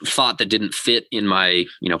 every thought that didn't fit in my,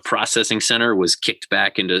 processing center was kicked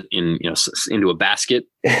back into a basket.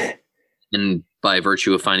 And by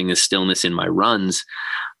virtue of finding this stillness in my runs,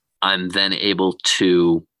 I'm then able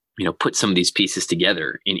to, put some of these pieces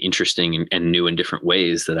together in interesting and new and different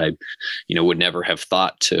ways that I, would never have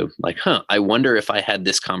thought to, like, I wonder if I had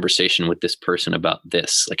this conversation with this person about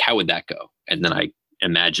this, like, how would that go? And then I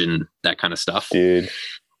imagine that kind of stuff. Dude,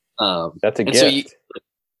 that's a gift. So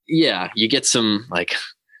you get some like,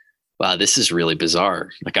 wow, this is really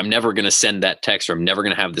bizarre. Like, I'm never going to send that text, or I'm never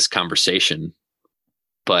going to have this conversation,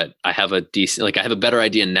 but I have a better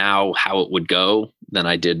idea now how it would go than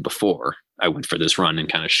I did before I went for this run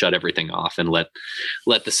and kind of shut everything off and let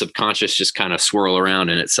the subconscious just kind of swirl around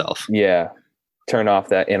in itself. Yeah. Turn off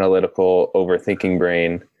that analytical overthinking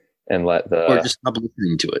brain and or just stop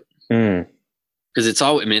listening to it. Because it's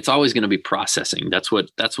always going to be processing. That's what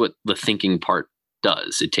the thinking part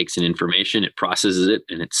does. It takes in information, it processes it,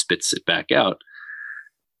 and it spits it back out.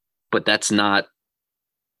 But that's not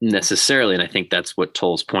necessarily, and I think that's what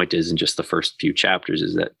Tolle's point is in just the first few chapters,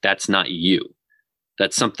 is that that's not you.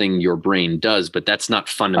 That's something your brain does, but that's not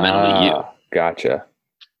fundamentally you. Gotcha.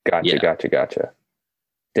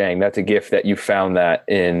 Dang, that's a gift that you found that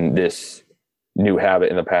in this new habit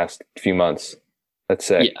in the past few months. That's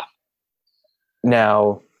sick. Yeah.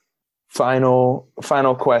 Now, final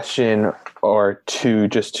question or two,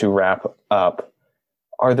 just to wrap up.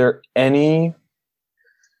 Are there any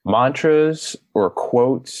mantras or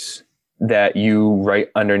quotes that you write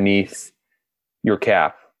underneath your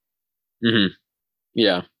cap? Mm-hmm.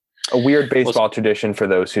 Yeah. A weird baseball tradition for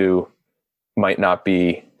those who might not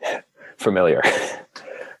be familiar.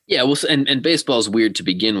 Yeah. Well, and baseball is weird to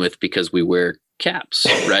begin with because we wear caps,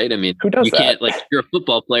 right? I mean, Who does you can't, that? like, if you're a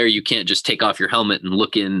football player, you can't just take off your helmet and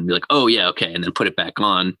look in and be like, oh yeah, okay, and then put it back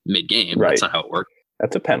on mid-game. Right. That's not how it works.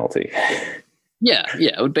 That's a penalty. Yeah.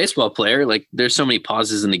 A baseball player, like, there's so many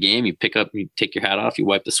pauses in the game. You pick up, you take your hat off, you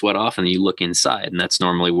wipe the sweat off, and then you look inside. And that's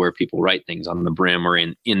normally where people write things, on the brim or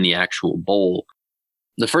in the actual bowl.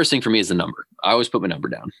 The first thing for me is the number. I always put my number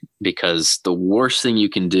down, because the worst thing you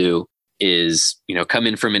can do is, come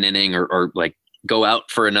in from an inning or like go out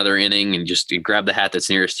for another inning and just you grab the hat that's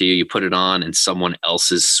nearest to you, you put it on, and someone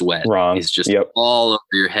else's sweat is just all over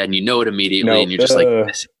your head, and you know it immediately, and you're just like,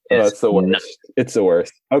 this that's the worst. It's the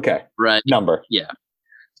worst. Okay. Right. Number. Yeah.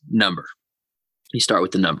 Number. You start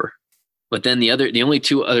with the number. But then the only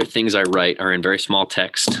two other things I write are in very small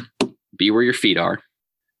text. Be where your feet are,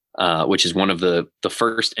 which is one of the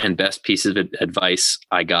first and best pieces of advice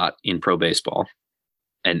I got in pro baseball.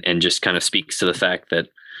 And just kind of speaks to the fact that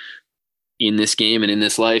in this game and in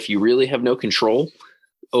this life, you really have no control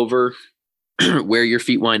over where your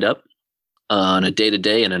feet wind up on a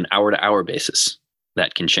day-to-day and an hour-to-hour basis.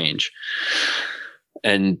 That can change.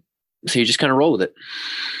 And so you just kind of roll with it.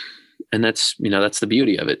 And that's the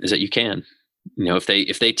beauty of it, is that you can,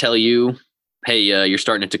 if they tell you, hey, you're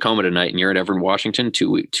starting at Tacoma tonight and you're at Everett, Washington,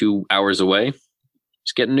 2 hours away,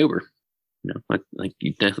 just get an Uber.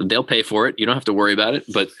 They'll pay for it. You don't have to worry about it.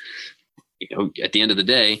 But at the end of the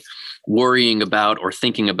day, worrying about or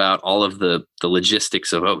thinking about all of the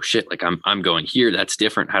logistics of, oh shit, like I'm going here, that's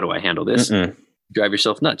different. How do I handle this? Drive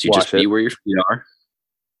yourself nuts. You just be where your feet are.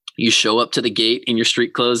 You show up to the gate in your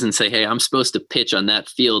street clothes and say, hey, I'm supposed to pitch on that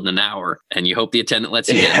field in an hour, and you hope the attendant lets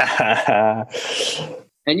you in.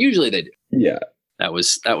 And usually they do. Yeah. That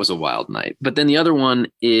was a wild night. But then the other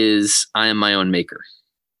one is, I am my own maker.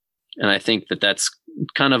 And I think that's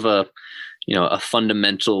kind of a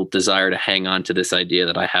fundamental desire to hang on to this idea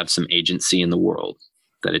that I have some agency in the world,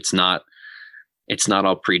 that it's not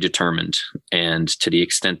all predetermined. And to the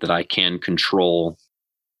extent that I can control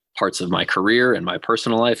parts of my career and my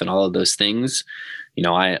personal life and all of those things,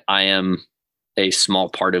 I am a small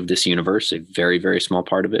part of this universe, a very, very small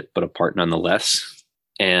part of it, but a part nonetheless.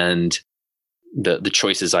 And the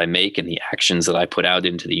choices I make and the actions that I put out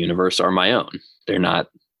into the universe are my own. They're not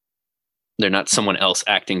someone else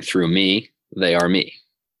acting through me. They are me.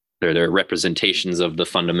 They're representations of the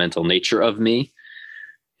fundamental nature of me.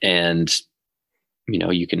 And,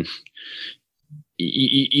 you can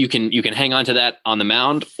hang on to that on the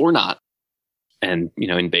mound or not. And,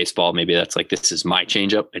 in baseball, maybe that's like, this is my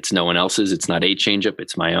changeup. It's no one else's. It's not a changeup.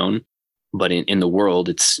 It's my own. But in the world,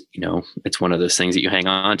 it's one of those things that you hang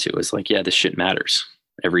on to. It's like, yeah, this shit matters.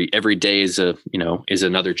 Every day is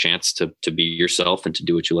another chance to be yourself and to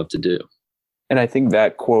do what you love to do. And I think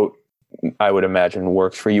that quote, I would imagine,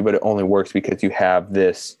 works for you, but it only works because you have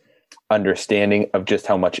this understanding of just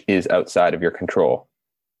how much is outside of your control.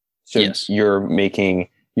 So yes. You're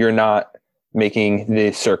not making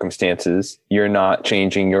the circumstances, you're not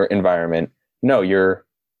changing your environment. No, you're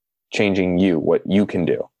changing what you can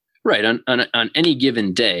do. Right. On any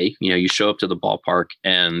given day, you show up to the ballpark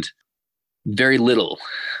and very little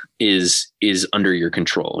is under your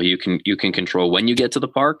control. You can control when you get to the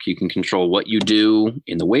park. You can control what you do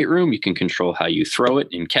in the weight room. You can control how you throw it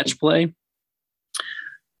in catch play.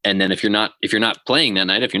 And then if you're not playing that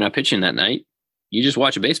night, if you're not pitching that night, you just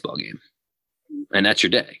watch a baseball game, and that's your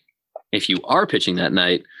day. If you are pitching that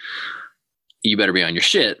night, you better be on your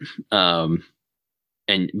shit. But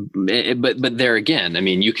there again, I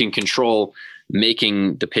mean, you can control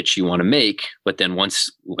making the pitch you want to make, but then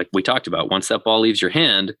once, like we talked about, once that ball leaves your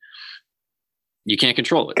hand, you can't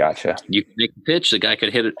control it. Gotcha. You can make the pitch. The guy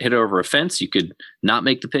could hit it over a fence. You could not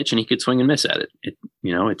make the pitch, and he could swing and miss at it.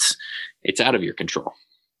 It's out of your control.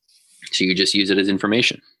 So you just use it as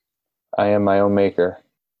information. I am my own maker.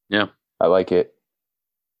 Yeah. I like it.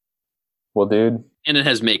 Well, dude. And it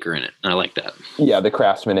has maker in it. I like that. Yeah, the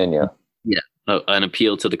craftsman in you. Yeah. An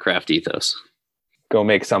appeal to the craft ethos. Go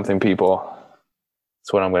make something, people.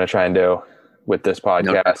 That's what I'm going to try and do with this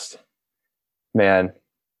podcast. Okay. Man,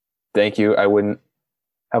 thank you. I wouldn't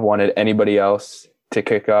have wanted anybody else to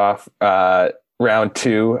kick off round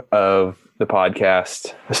 2 of the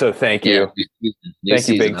podcast. So thank you. Thank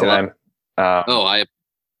you big time.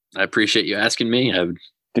 I appreciate you asking me. I'm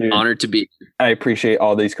honored to be here. I appreciate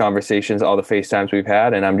all these conversations, all the FaceTimes we've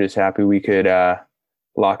had, and I'm just happy we could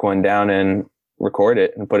lock one down and record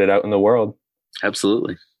it and put it out in the world.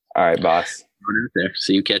 Absolutely. All right, boss. There.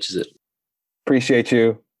 See who catches it. Appreciate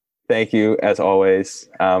you. Thank you, as always,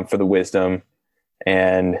 for the wisdom,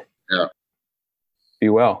 and be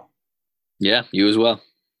well. Yeah, you as well.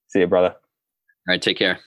 See you, brother. All right, take care.